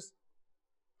examples of this.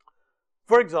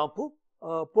 For example,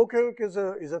 poka-yoke is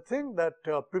a thing that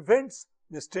prevents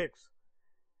mistakes.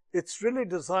 It's really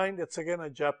designed, it's again a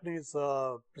Japanese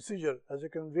procedure, as you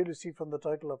can really see from the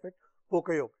title of it,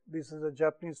 poka-yoke. This is a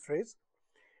Japanese phrase.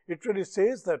 It really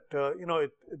says that,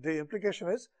 the implication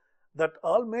is that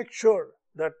I'll make sure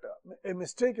that a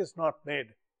mistake is not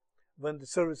made when the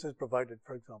service is provided,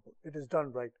 for example. It is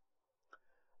done right.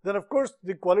 Then, of course,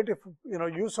 the quality,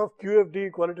 use of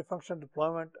QFD, quality function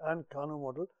deployment, and Kanu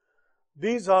model.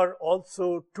 These are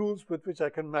also tools with which I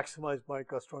can maximize my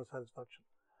customer satisfaction.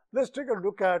 Let's take a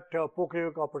look at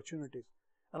poka-yoke opportunities.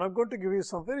 And I'm going to give you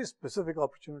some very specific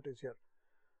opportunities here.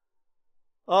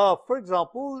 For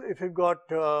example, if you've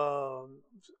got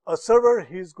a server,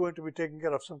 he's going to be taking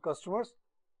care of some customers.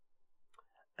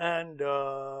 And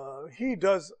he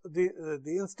does, the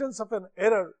instance of an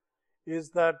error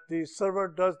is that the server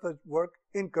does the work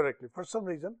incorrectly. For some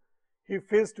reason, he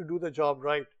fails to do the job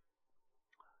right.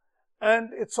 And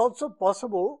it's also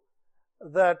possible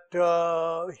that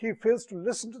he fails to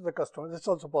listen to the customer. It's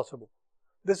also possible.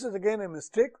 This is again a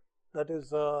mistake that is,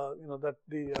 that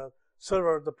the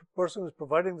server, the person who is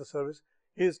providing the service,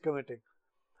 he is committing.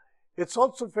 It's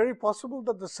also very possible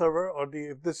that the server, or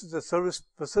if this is a service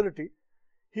facility,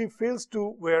 he fails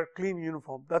to wear clean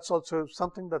uniform. That's also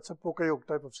something that's a poka-yoke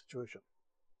type of situation.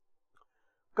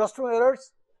 Customer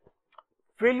errors,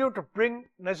 failure to bring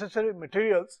necessary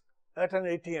materials at an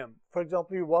ATM. For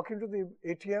example, you walk into the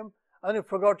ATM and you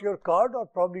forgot your card, or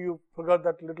probably you forgot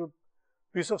that little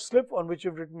piece of slip on which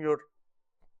you've written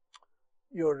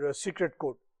your secret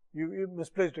code. You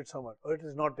misplaced it somewhere, or it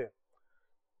is not there.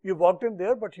 You walked in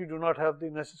there, but you do not have the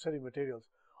necessary materials.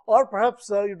 Or perhaps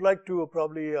you'd like to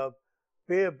probably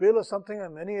pay a bill or something,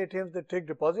 and many ATMs, they take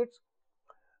deposits,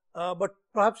 but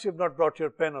perhaps you've not brought your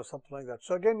pen or something like that.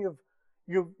 So again,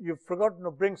 you've forgotten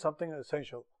to bring something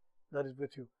essential that is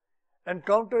with you. And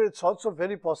counter, it's also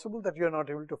very possible that you're not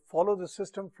able to follow the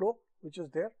system flow which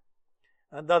is there,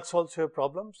 and that's also a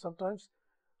problem sometimes.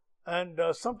 And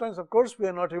sometimes, of course, we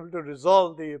are not able to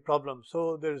resolve the problem.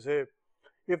 So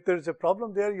if there is a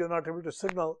problem there, you're not able to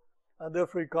signal, and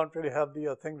therefore you can't really have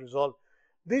the thing resolved.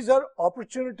 These are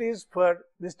opportunities where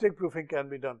mistake proofing can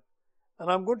be done.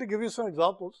 And I'm going to give you some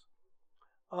examples.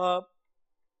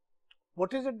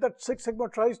 What is it that Six Sigma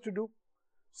tries to do?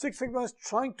 Six Sigma is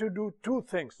trying to do two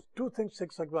things. Two things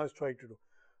Six Sigma is trying to do.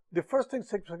 The first thing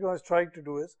Six Sigma is trying to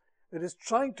do is It is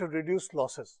trying to reduce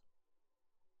losses.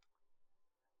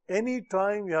 Any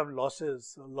time you have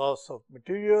losses, loss of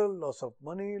material, loss of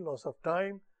money, loss of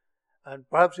time, and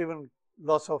perhaps even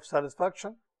loss of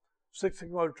satisfaction, Six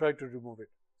Sigma will try to remove it.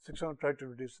 Six Sigma will try to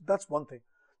reduce it. That's one thing.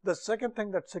 The second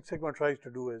thing that Six Sigma tries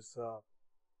to do is,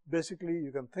 basically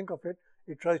you can think of it,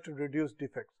 it tries to reduce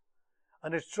defects.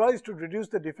 And it tries to reduce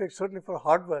the defects, certainly for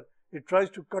hardware, it tries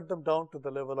to cut them down to the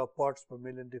level of parts per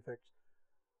million defects,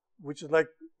 which is like,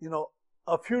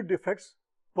 a few defects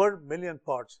per million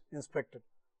parts inspected.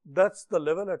 That's the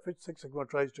level at which Six Sigma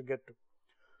tries to get to.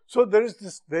 So there is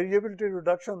this variability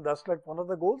reduction, that's like one of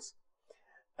the goals.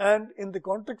 And in the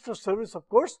context of service, of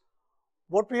course,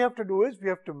 what we have to do is we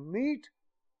have to meet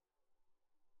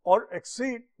or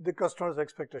exceed the customer's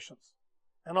expectations.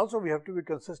 And also we have to be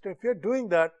consistent. If we are doing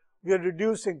that, we are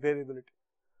reducing variability.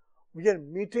 We are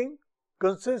meeting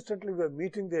consistently, we are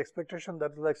meeting the expectation.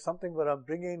 That is like something where I'm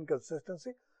bringing in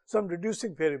consistency. So I'm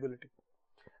reducing variability.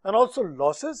 And also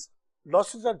losses.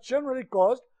 Losses are generally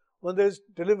caused when there is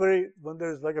delivery, when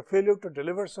there is like a failure to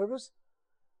deliver service,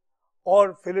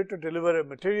 or failure to deliver a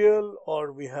material,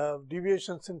 or we have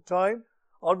deviations in time,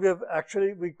 or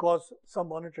we cause some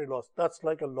monetary loss. That's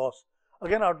like a loss.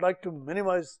 Again, I would like to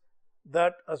minimize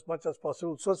that as much as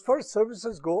possible. So as far as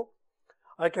services go,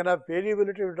 I can have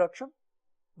variability reduction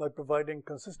by providing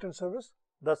consistent service.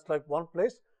 That's like one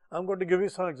place. I'm going to give you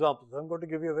some examples. I'm going to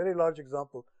give you a very large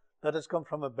example that has come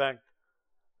from a bank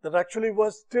that actually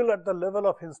was still at the level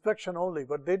of inspection only,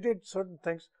 but they did certain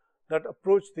things that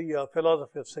approach the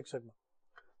philosophy of Six Sigma.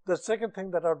 The second thing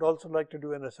that I would also like to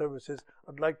do in a service is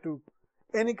I'd like to,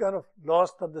 any kind of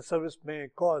loss that the service may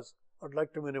cause, I'd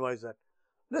like to minimize that.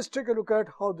 Let's take a look at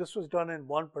how this was done in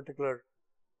one particular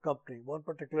company, one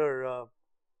particular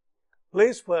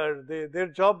place where their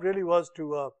job really was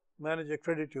to manage a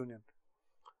credit union.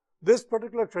 This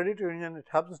particular credit union, it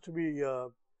happens to be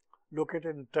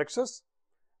located in Texas,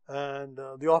 and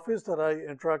the office that I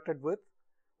interacted with,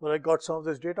 where I got some of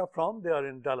this data from, they are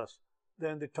in Dallas.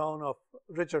 They're in the town of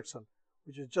Richardson,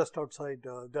 which is just outside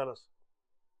Dallas.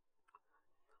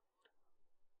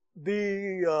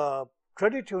 The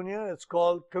credit union, it's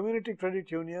called Community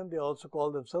Credit Union. They also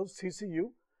call themselves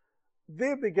CCU.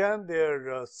 They began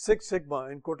their Six Sigma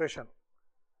in quotation.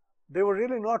 They were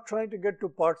really not trying to get to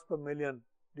parts per million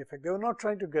defect. They were not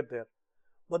trying to get there,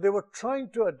 but they were trying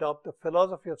to adopt the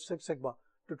philosophy of Six Sigma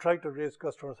to try to raise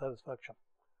customer satisfaction.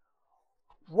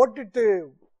 What did they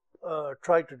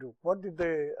try to do? What did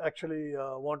they actually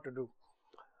want to do?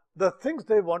 The things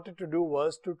they wanted to do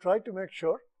was to try to make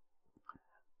sure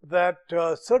that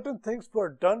certain things were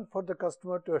done for the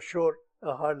customer to assure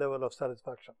a high level of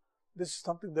satisfaction. This is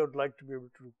something they would like to be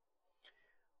able to do.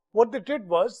 What they did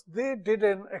was they did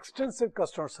an extensive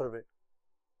customer survey.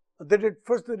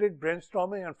 First they did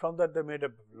brainstorming, and from that they made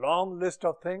a long list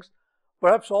of things.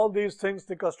 Perhaps all these things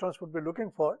the customers would be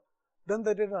looking for. Then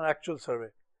they did an actual survey.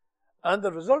 And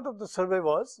the result of the survey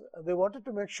was they wanted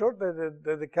to make sure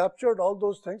that they captured all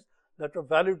those things that were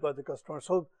valued by the customer.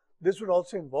 So this would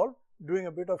also involve doing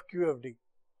a bit of QFD.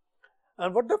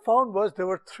 And what they found was there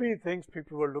were three things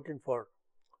people were looking for.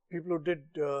 People who did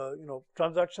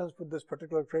transactions with this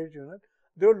particular credit union,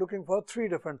 they were looking for three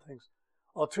different things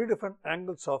or three different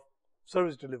angles of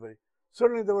service delivery.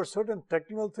 Certainly there were certain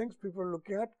technical things people were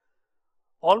looking at.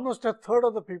 Almost a third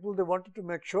of the people, they wanted to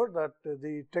make sure that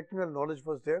the technical knowledge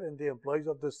was there in the employees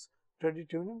of this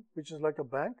credit union, which is like a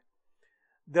bank.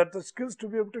 They had the skills to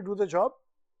be able to do the job.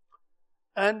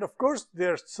 And of course,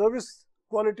 their service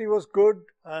quality was good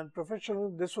and professional.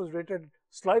 This was rated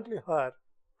slightly higher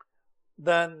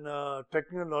than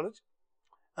technical knowledge.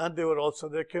 And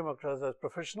they came across as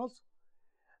professionals.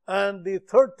 And the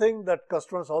third thing that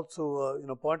customers also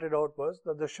pointed out was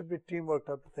that there should be teamwork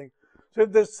type of thing. So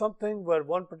if there's something where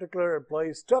one particular employee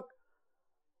is stuck,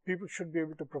 people should be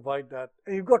able to provide that.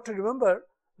 And you've got to remember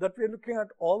that we're looking at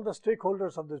all the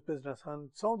stakeholders of this business, and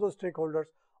some of those stakeholders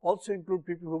also include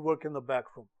people who work in the back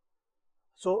room.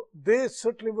 So they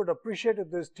certainly would appreciate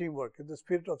if there's teamwork. If the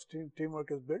spirit of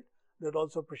teamwork is built, they'd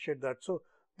also appreciate that. So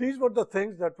these were the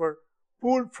things that were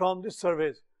pulled from the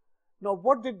surveys. Now,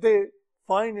 what did they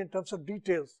find in terms of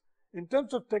details? In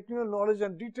terms of technical knowledge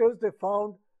and details, they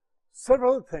found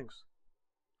several things.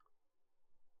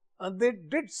 And they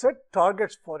did set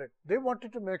targets for it. They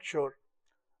wanted to make sure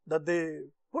that they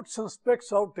put some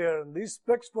specs out there, and these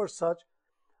specs were such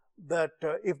that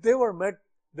if they were met,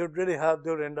 they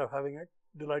would end up having a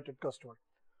delighted customer.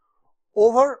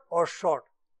 Over or short,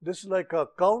 this is like a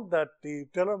count that the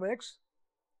teller makes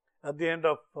at the end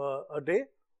of a day,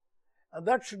 and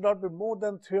that should not be more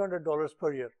than $300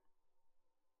 per year.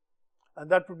 and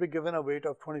that would be given a weight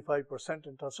of 25%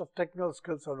 in terms of technical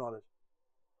skills or knowledge.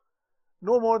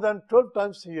 No more than 12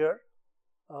 times a year,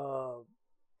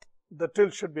 the till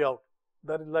should be out.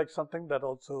 That is like something that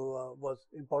also was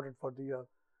important for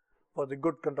the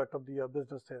good conduct of the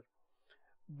business there.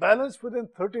 Balance within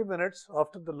 30 minutes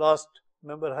after the last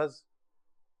member has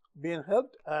been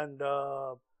helped, and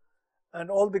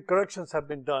all the corrections have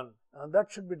been done, and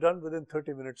that should be done within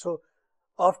 30 minutes. So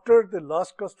after the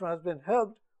last customer has been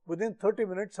helped, within 30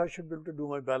 minutes I should be able to do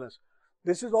my balance.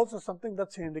 This is also something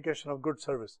that's an indication of good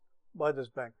service by this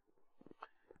bank.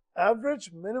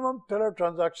 Average minimum teller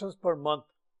transactions per month.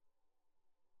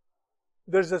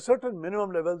 There's a certain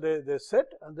minimum level they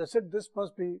set, and they said this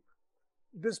must be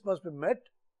met,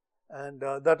 and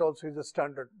that also is a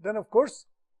standard. Then of course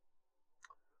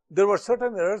there were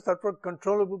certain errors that were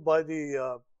controllable by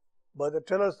the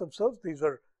tellers themselves. These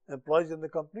were employees in the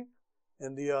company,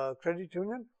 in the credit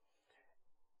union.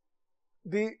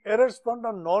 The errors found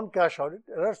on non-cash audit,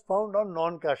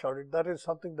 that is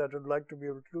something that I would like to be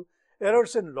able to do.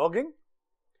 Errors in logging,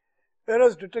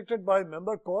 errors detected by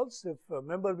member calls. If a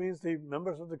member means the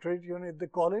members of the credit union, if they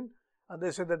call in and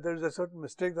they say that there is a certain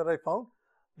mistake that I found,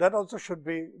 that also should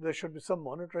be, there should be some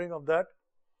monitoring of that.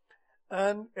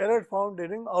 And error found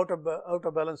during out of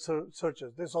balance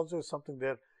searches. This also is something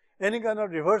there. Any kind of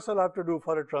reversal I have to do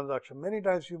for a transaction. Many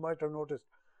times you might have noticed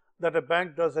that a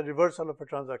bank does a reversal of a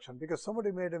transaction because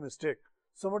somebody made a mistake.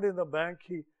 Somebody in the bank,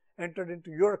 he entered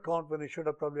into your account when he should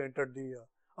have probably entered the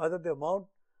either the amount,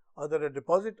 either a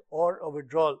deposit or a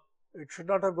withdrawal. It should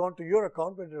not have gone to your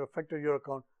account, but it affected your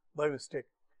account by mistake.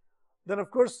 Then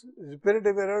of course,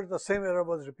 repetitive errors, the same error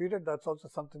was repeated. That's also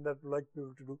something that we'd like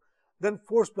people to do. Then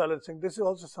force balancing. This is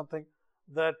also something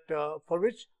that for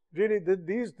which really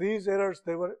these errors,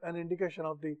 they were an indication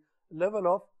of the level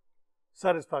of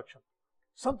satisfaction.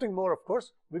 Something more, of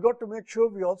course, we got to make sure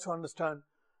we also understand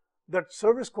that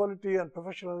service quality and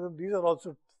professionalism, these are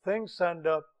also things, and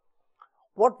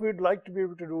what we'd like to be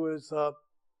able to do is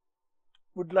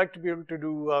would like to be able to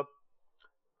do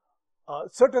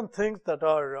certain things that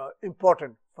are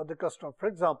important for the customer. For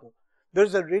example,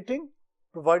 there's a rating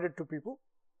provided to people,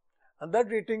 and that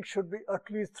rating should be at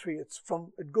least 3.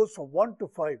 It goes from 1 to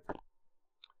 5.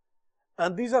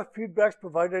 And these are feedbacks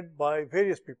provided by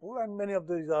various people, and many of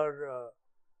these are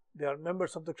they are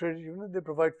members of the credit union. They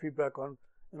provide feedback on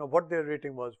what their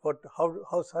rating was,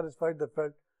 how satisfied they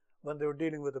felt when they were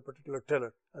dealing with a particular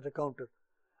teller at a counter.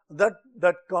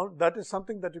 That is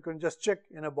something that you can just check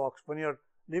in a box. When you're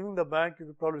leaving the bank, you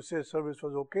could probably say service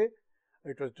was okay,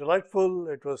 it was delightful,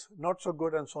 it was not so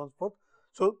good, and so on and so forth.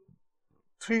 So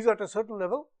 3 is at a certain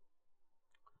level.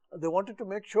 They wanted to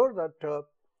make sure that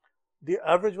the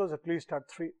average was at least at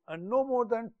 3, and no more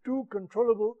than 2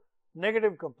 controllable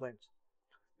negative complaints.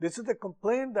 This is the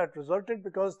complaint that resulted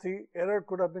because the error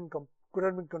could have been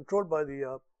controlled by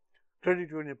the credit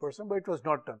union person, but it was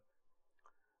not done.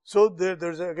 So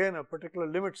there's again a particular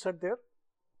limit set there,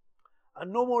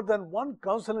 and no more than 1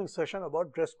 counseling session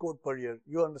about dress code per year.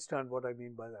 You understand what I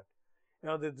mean by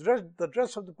that. The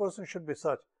dress of the person should be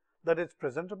such that it's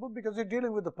presentable, because you're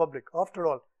dealing with the public. After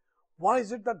all, why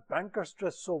is it that bankers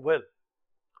dress so well?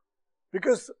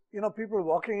 Because people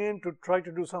walking in to try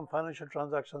to do some financial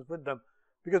transactions with them,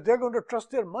 because they're going to trust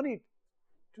their money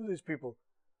to these people.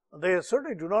 They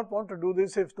certainly do not want to do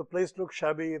this if the place looks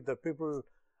shabby, if the people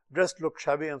dressed look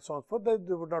shabby, and so on. But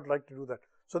they would not like to do that.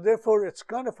 So therefore, it's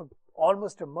kind of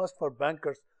almost a must for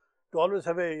bankers to always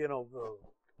have a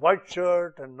white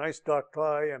shirt and nice dark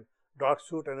tie and dark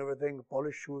suit and everything,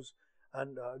 polished shoes,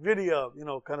 and really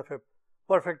kind of a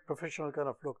perfect professional kind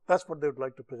of look. That's what they would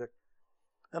like to project.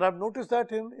 And I've noticed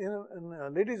that in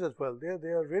ladies as well. They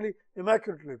are really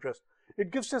immaculately dressed. It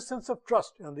gives a sense of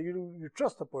trust, and you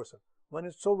trust the person. When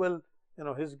it's so well,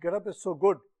 his getup is so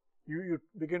good, you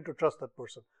begin to trust that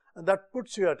person, and that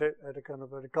puts you at a kind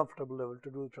of a comfortable level to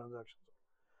do the transactions.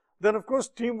 Then of course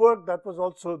teamwork, that was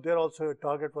also there. Also a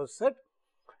target was set,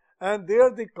 and there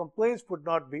the complaints would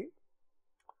not be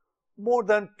more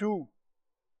than 2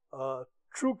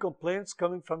 true complaints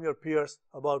coming from your peers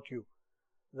about you,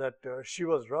 that she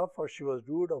was rough, or she was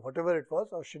rude, or whatever it was,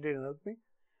 or she didn't help me,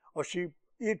 or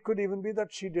it could even be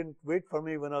that she didn't wait for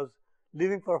me when I was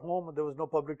leaving for home and there was no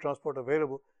public transport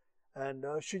available, and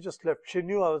she just left. She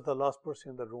knew I was the last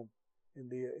person in the room, in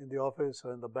the office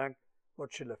or in the bank,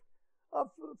 but she left. A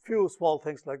few small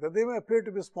things like that. They may appear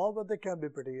to be small, but they can be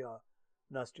pretty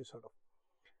nasty sort of.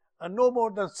 And no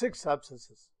more than 6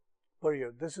 absences per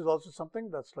year. This is also something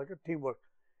that's like a teamwork.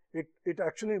 It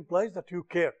actually implies that you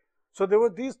care. So there were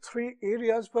these 3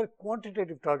 areas where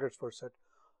quantitative targets were set.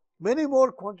 Many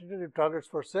more quantitative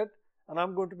targets were set, and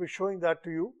I'm going to be showing that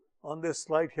to you on this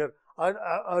slide here.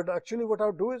 I'd actually, what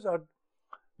I'd do is I'd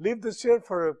leave this here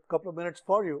for a couple of minutes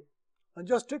for you and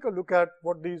just take a look at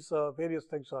what these various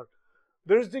things are.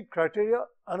 There is the criteria,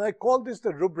 and I call this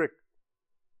the rubric.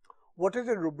 What is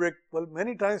a rubric? Well,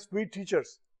 many times we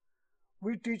teachers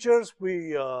would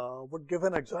give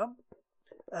an exam,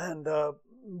 and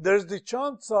there's the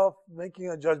chance of making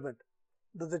a judgment.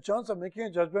 There's the chance of making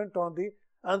a judgment on the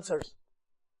answers.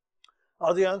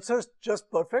 Are the answers just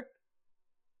perfect?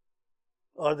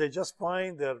 Are they just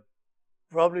fine? They're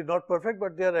probably not perfect,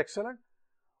 but they are excellent,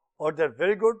 or they're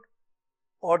very good,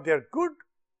 or they're good,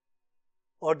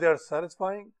 or they're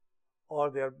satisfying,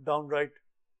 or they're downright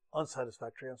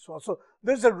unsatisfactory, and so on. So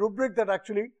there's a rubric that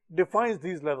actually defines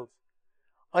these levels.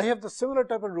 I have the similar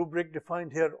type of rubric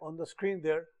defined here on the screen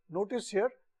there. Notice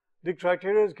here the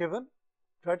criteria is given.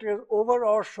 Criteria is over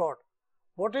or short.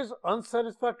 What is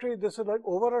unsatisfactory? This is like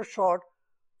over or short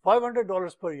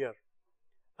 $500 per year.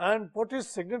 And what is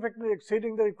significantly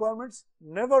exceeding the requirements?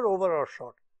 Never over or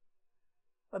short.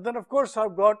 And then of course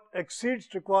I've got exceeds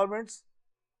requirements.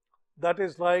 That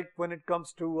is like when it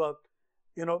comes to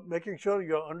making sure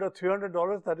you're under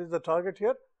 $300, that is the target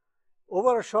here.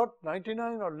 Over or short,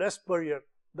 99 or less per year.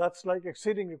 That's like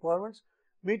exceeding requirements.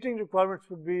 Meeting requirements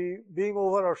would be being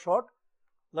over or short,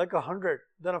 like 100.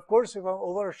 Then of course, if I'm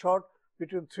over or short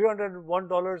between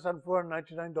 $301 and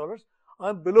 $499,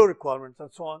 I'm below requirements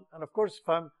and so on. And of course, if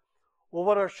I'm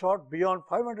over or short beyond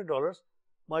 $500,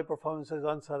 my performance is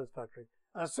unsatisfactory.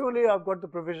 And similarly, I've got the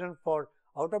provision for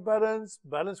out of balance,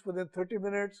 balance within 30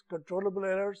 minutes, controllable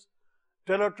errors,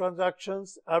 teller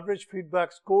transactions, average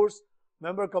feedback scores,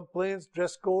 member complaints,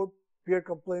 dress code, peer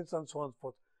complaints, and so on and so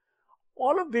forth.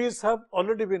 All of these have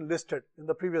already been listed in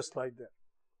the previous slide there.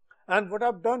 And what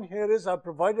I've done here is I've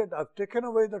taken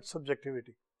away that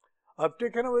subjectivity. I've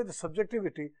taken away the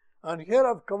subjectivity, and here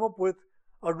I've come up with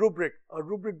a rubric. A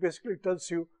rubric basically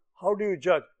tells you how do you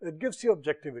judge. It gives you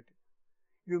objectivity.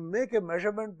 You make a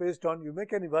measurement based on, you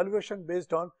make an evaluation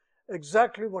based on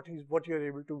exactly what you're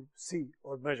able to see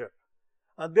or measure.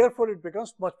 And therefore, it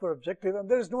becomes much more objective, and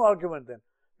there is no argument then,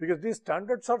 because these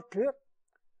standards are clear.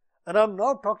 And I'm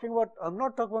not talking about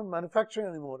manufacturing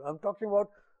anymore. I'm talking about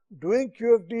doing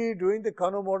QFD, doing the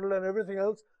Kano model and everything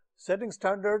else, setting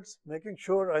standards, making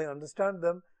sure I understand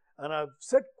them, and I've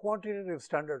set quantitative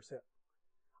standards here.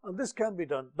 And this can be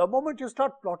done. The moment you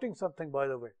start plotting something, by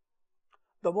the way,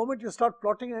 the moment you start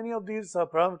plotting any of these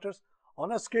parameters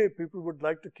on a scale, people would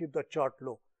like to keep the chart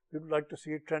low. People would like to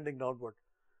see it trending downward.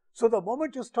 So the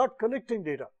moment you start collecting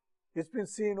data, it's been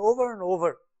seen over and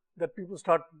over that people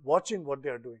start watching what they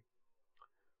are doing.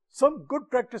 Some good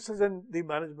practices in the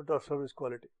management of service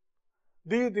quality.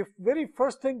 The very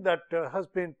first thing that has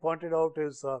been pointed out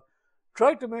is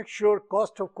try to make sure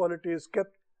cost of quality is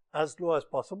kept as low as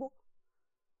possible.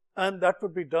 And that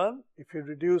would be done if you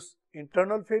reduce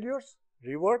internal failures,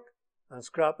 rework and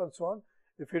scrap and so on.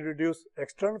 If you reduce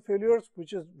external failures,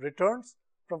 which is returns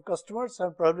from customers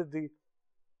and probably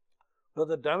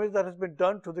the damage that has been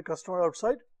done to the customer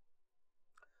outside.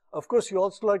 Of course, you'd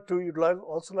also like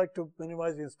to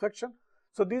minimize the inspection.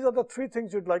 So these are the three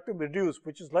things you'd like to reduce,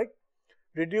 which is like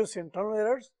reduce internal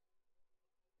errors,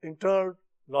 internal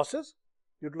losses.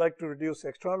 You'd like to reduce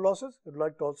external losses. You'd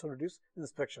like to also reduce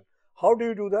inspection. How do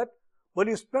you do that? Well,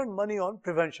 you spend money on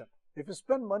prevention. If you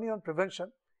spend money on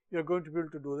prevention, you're going to be able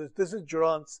to do this. This is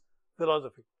Duran's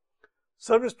philosophy.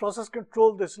 Service process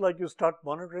control, this is like you start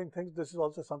monitoring things. This is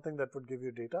also something that would give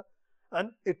you data.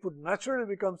 And it would naturally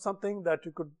become something that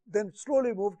you could then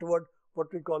slowly move toward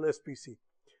what we call SPC.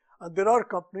 And there are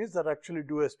companies that actually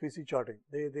do SPC charting.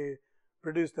 They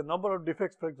produce the number of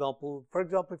defects, for example. For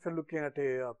example, if you're looking at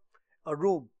a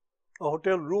room, a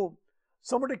hotel room,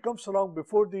 somebody comes along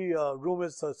before the room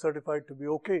is certified to be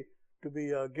okay, to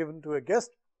be given to a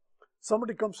guest.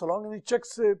 Somebody comes along and he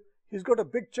checks, he's got a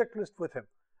big checklist with him.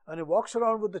 And he walks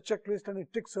around with the checklist and he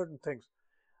ticks certain things.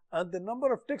 And the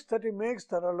number of ticks that he makes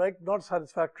that are like not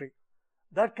satisfactory,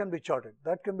 that can be charted.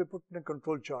 That can be put in a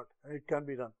control chart, and it can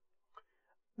be done.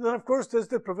 Then of course there's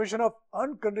the provision of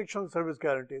unconditional service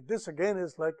guarantee. This again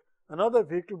is like another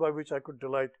vehicle by which I could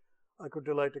delight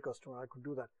a customer. I could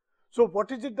do that. So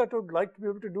what is it that I would like to be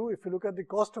able to do? If you look at the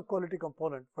cost of quality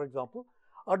component, for example,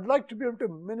 I'd like to be able to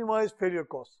minimize failure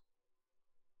costs.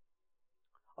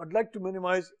 I'd like to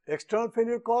minimize external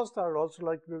failure costs. I'd also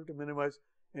like to be able to minimize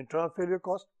internal failure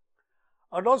costs.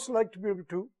 I'd also like to be able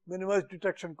to minimize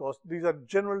detection costs. These are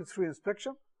generally through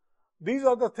inspection. These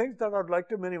are the things that I'd like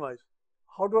to minimize.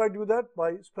 How do I do that?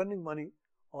 By spending money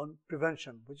on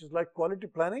prevention, which is like quality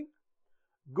planning,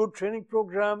 good training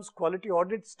programs, quality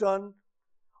audits done.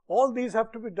 All these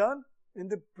have to be done in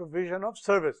the provision of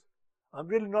service. I'm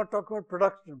really not talking about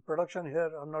production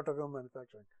here, I'm not talking about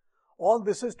manufacturing. All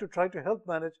this is to try to help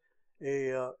manage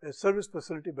a service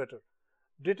facility better.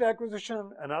 Data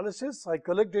acquisition analysis, I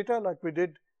collect data like we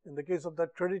did in the case of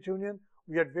that credit union.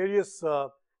 We had various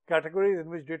categories in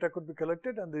which data could be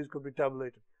collected and these could be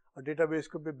tabulated. A database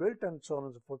could be built and so on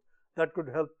and so forth. That could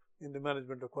help in the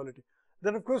management of quality.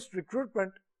 Then of course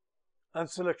recruitment and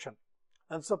selection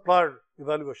and supplier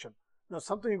evaluation. Now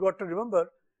something you got to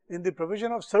remember, in the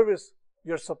provision of service,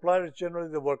 your supplier is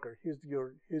generally the worker. He's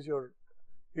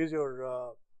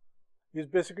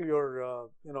basically your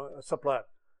supplier.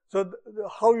 So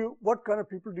what kind of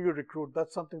people do you recruit?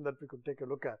 That's something that we could take a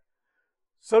look at.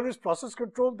 Service process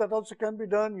control, that also can be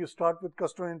done. You start with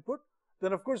customer input.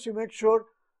 Then of course you make sure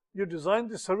you design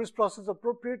the service process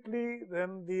appropriately.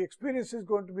 Then the experience is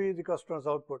going to be the customer's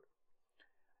output.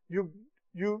 You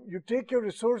take your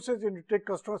resources and you take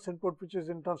customer's input, which is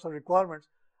in terms of requirements,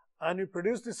 and you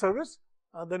produce the service,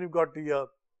 and then you've got the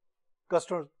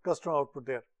customer output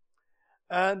there.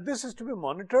 And this is to be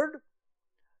monitored.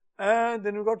 And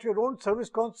then you've got your own service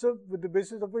concept with the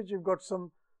basis of which you've got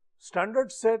some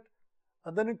standards set,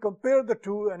 and then you compare the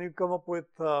two and you come up with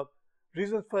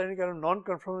reasons for any kind of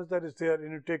non-conformance that is there,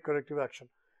 and you take corrective action.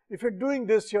 If you're doing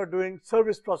this, you're doing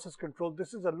service process control.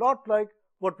 This is a lot like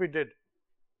what we did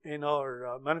in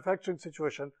our manufacturing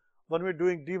situation when we're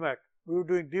doing DMAC. We were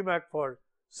doing DMAC for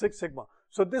Six Sigma.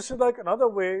 So this is like another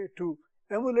way to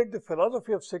emulate the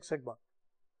philosophy of Six Sigma.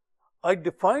 I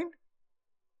defined,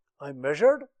 I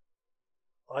measured,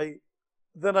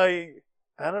 then I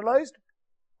analyzed,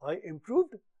 I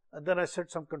improved, and then I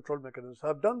set some control mechanisms.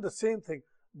 I've done the same thing,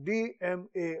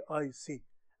 DMAIC,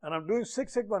 and I'm doing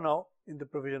Six Sigma now in the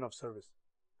provision of service.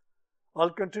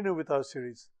 I'll continue with our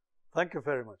series. Thank you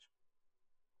very much.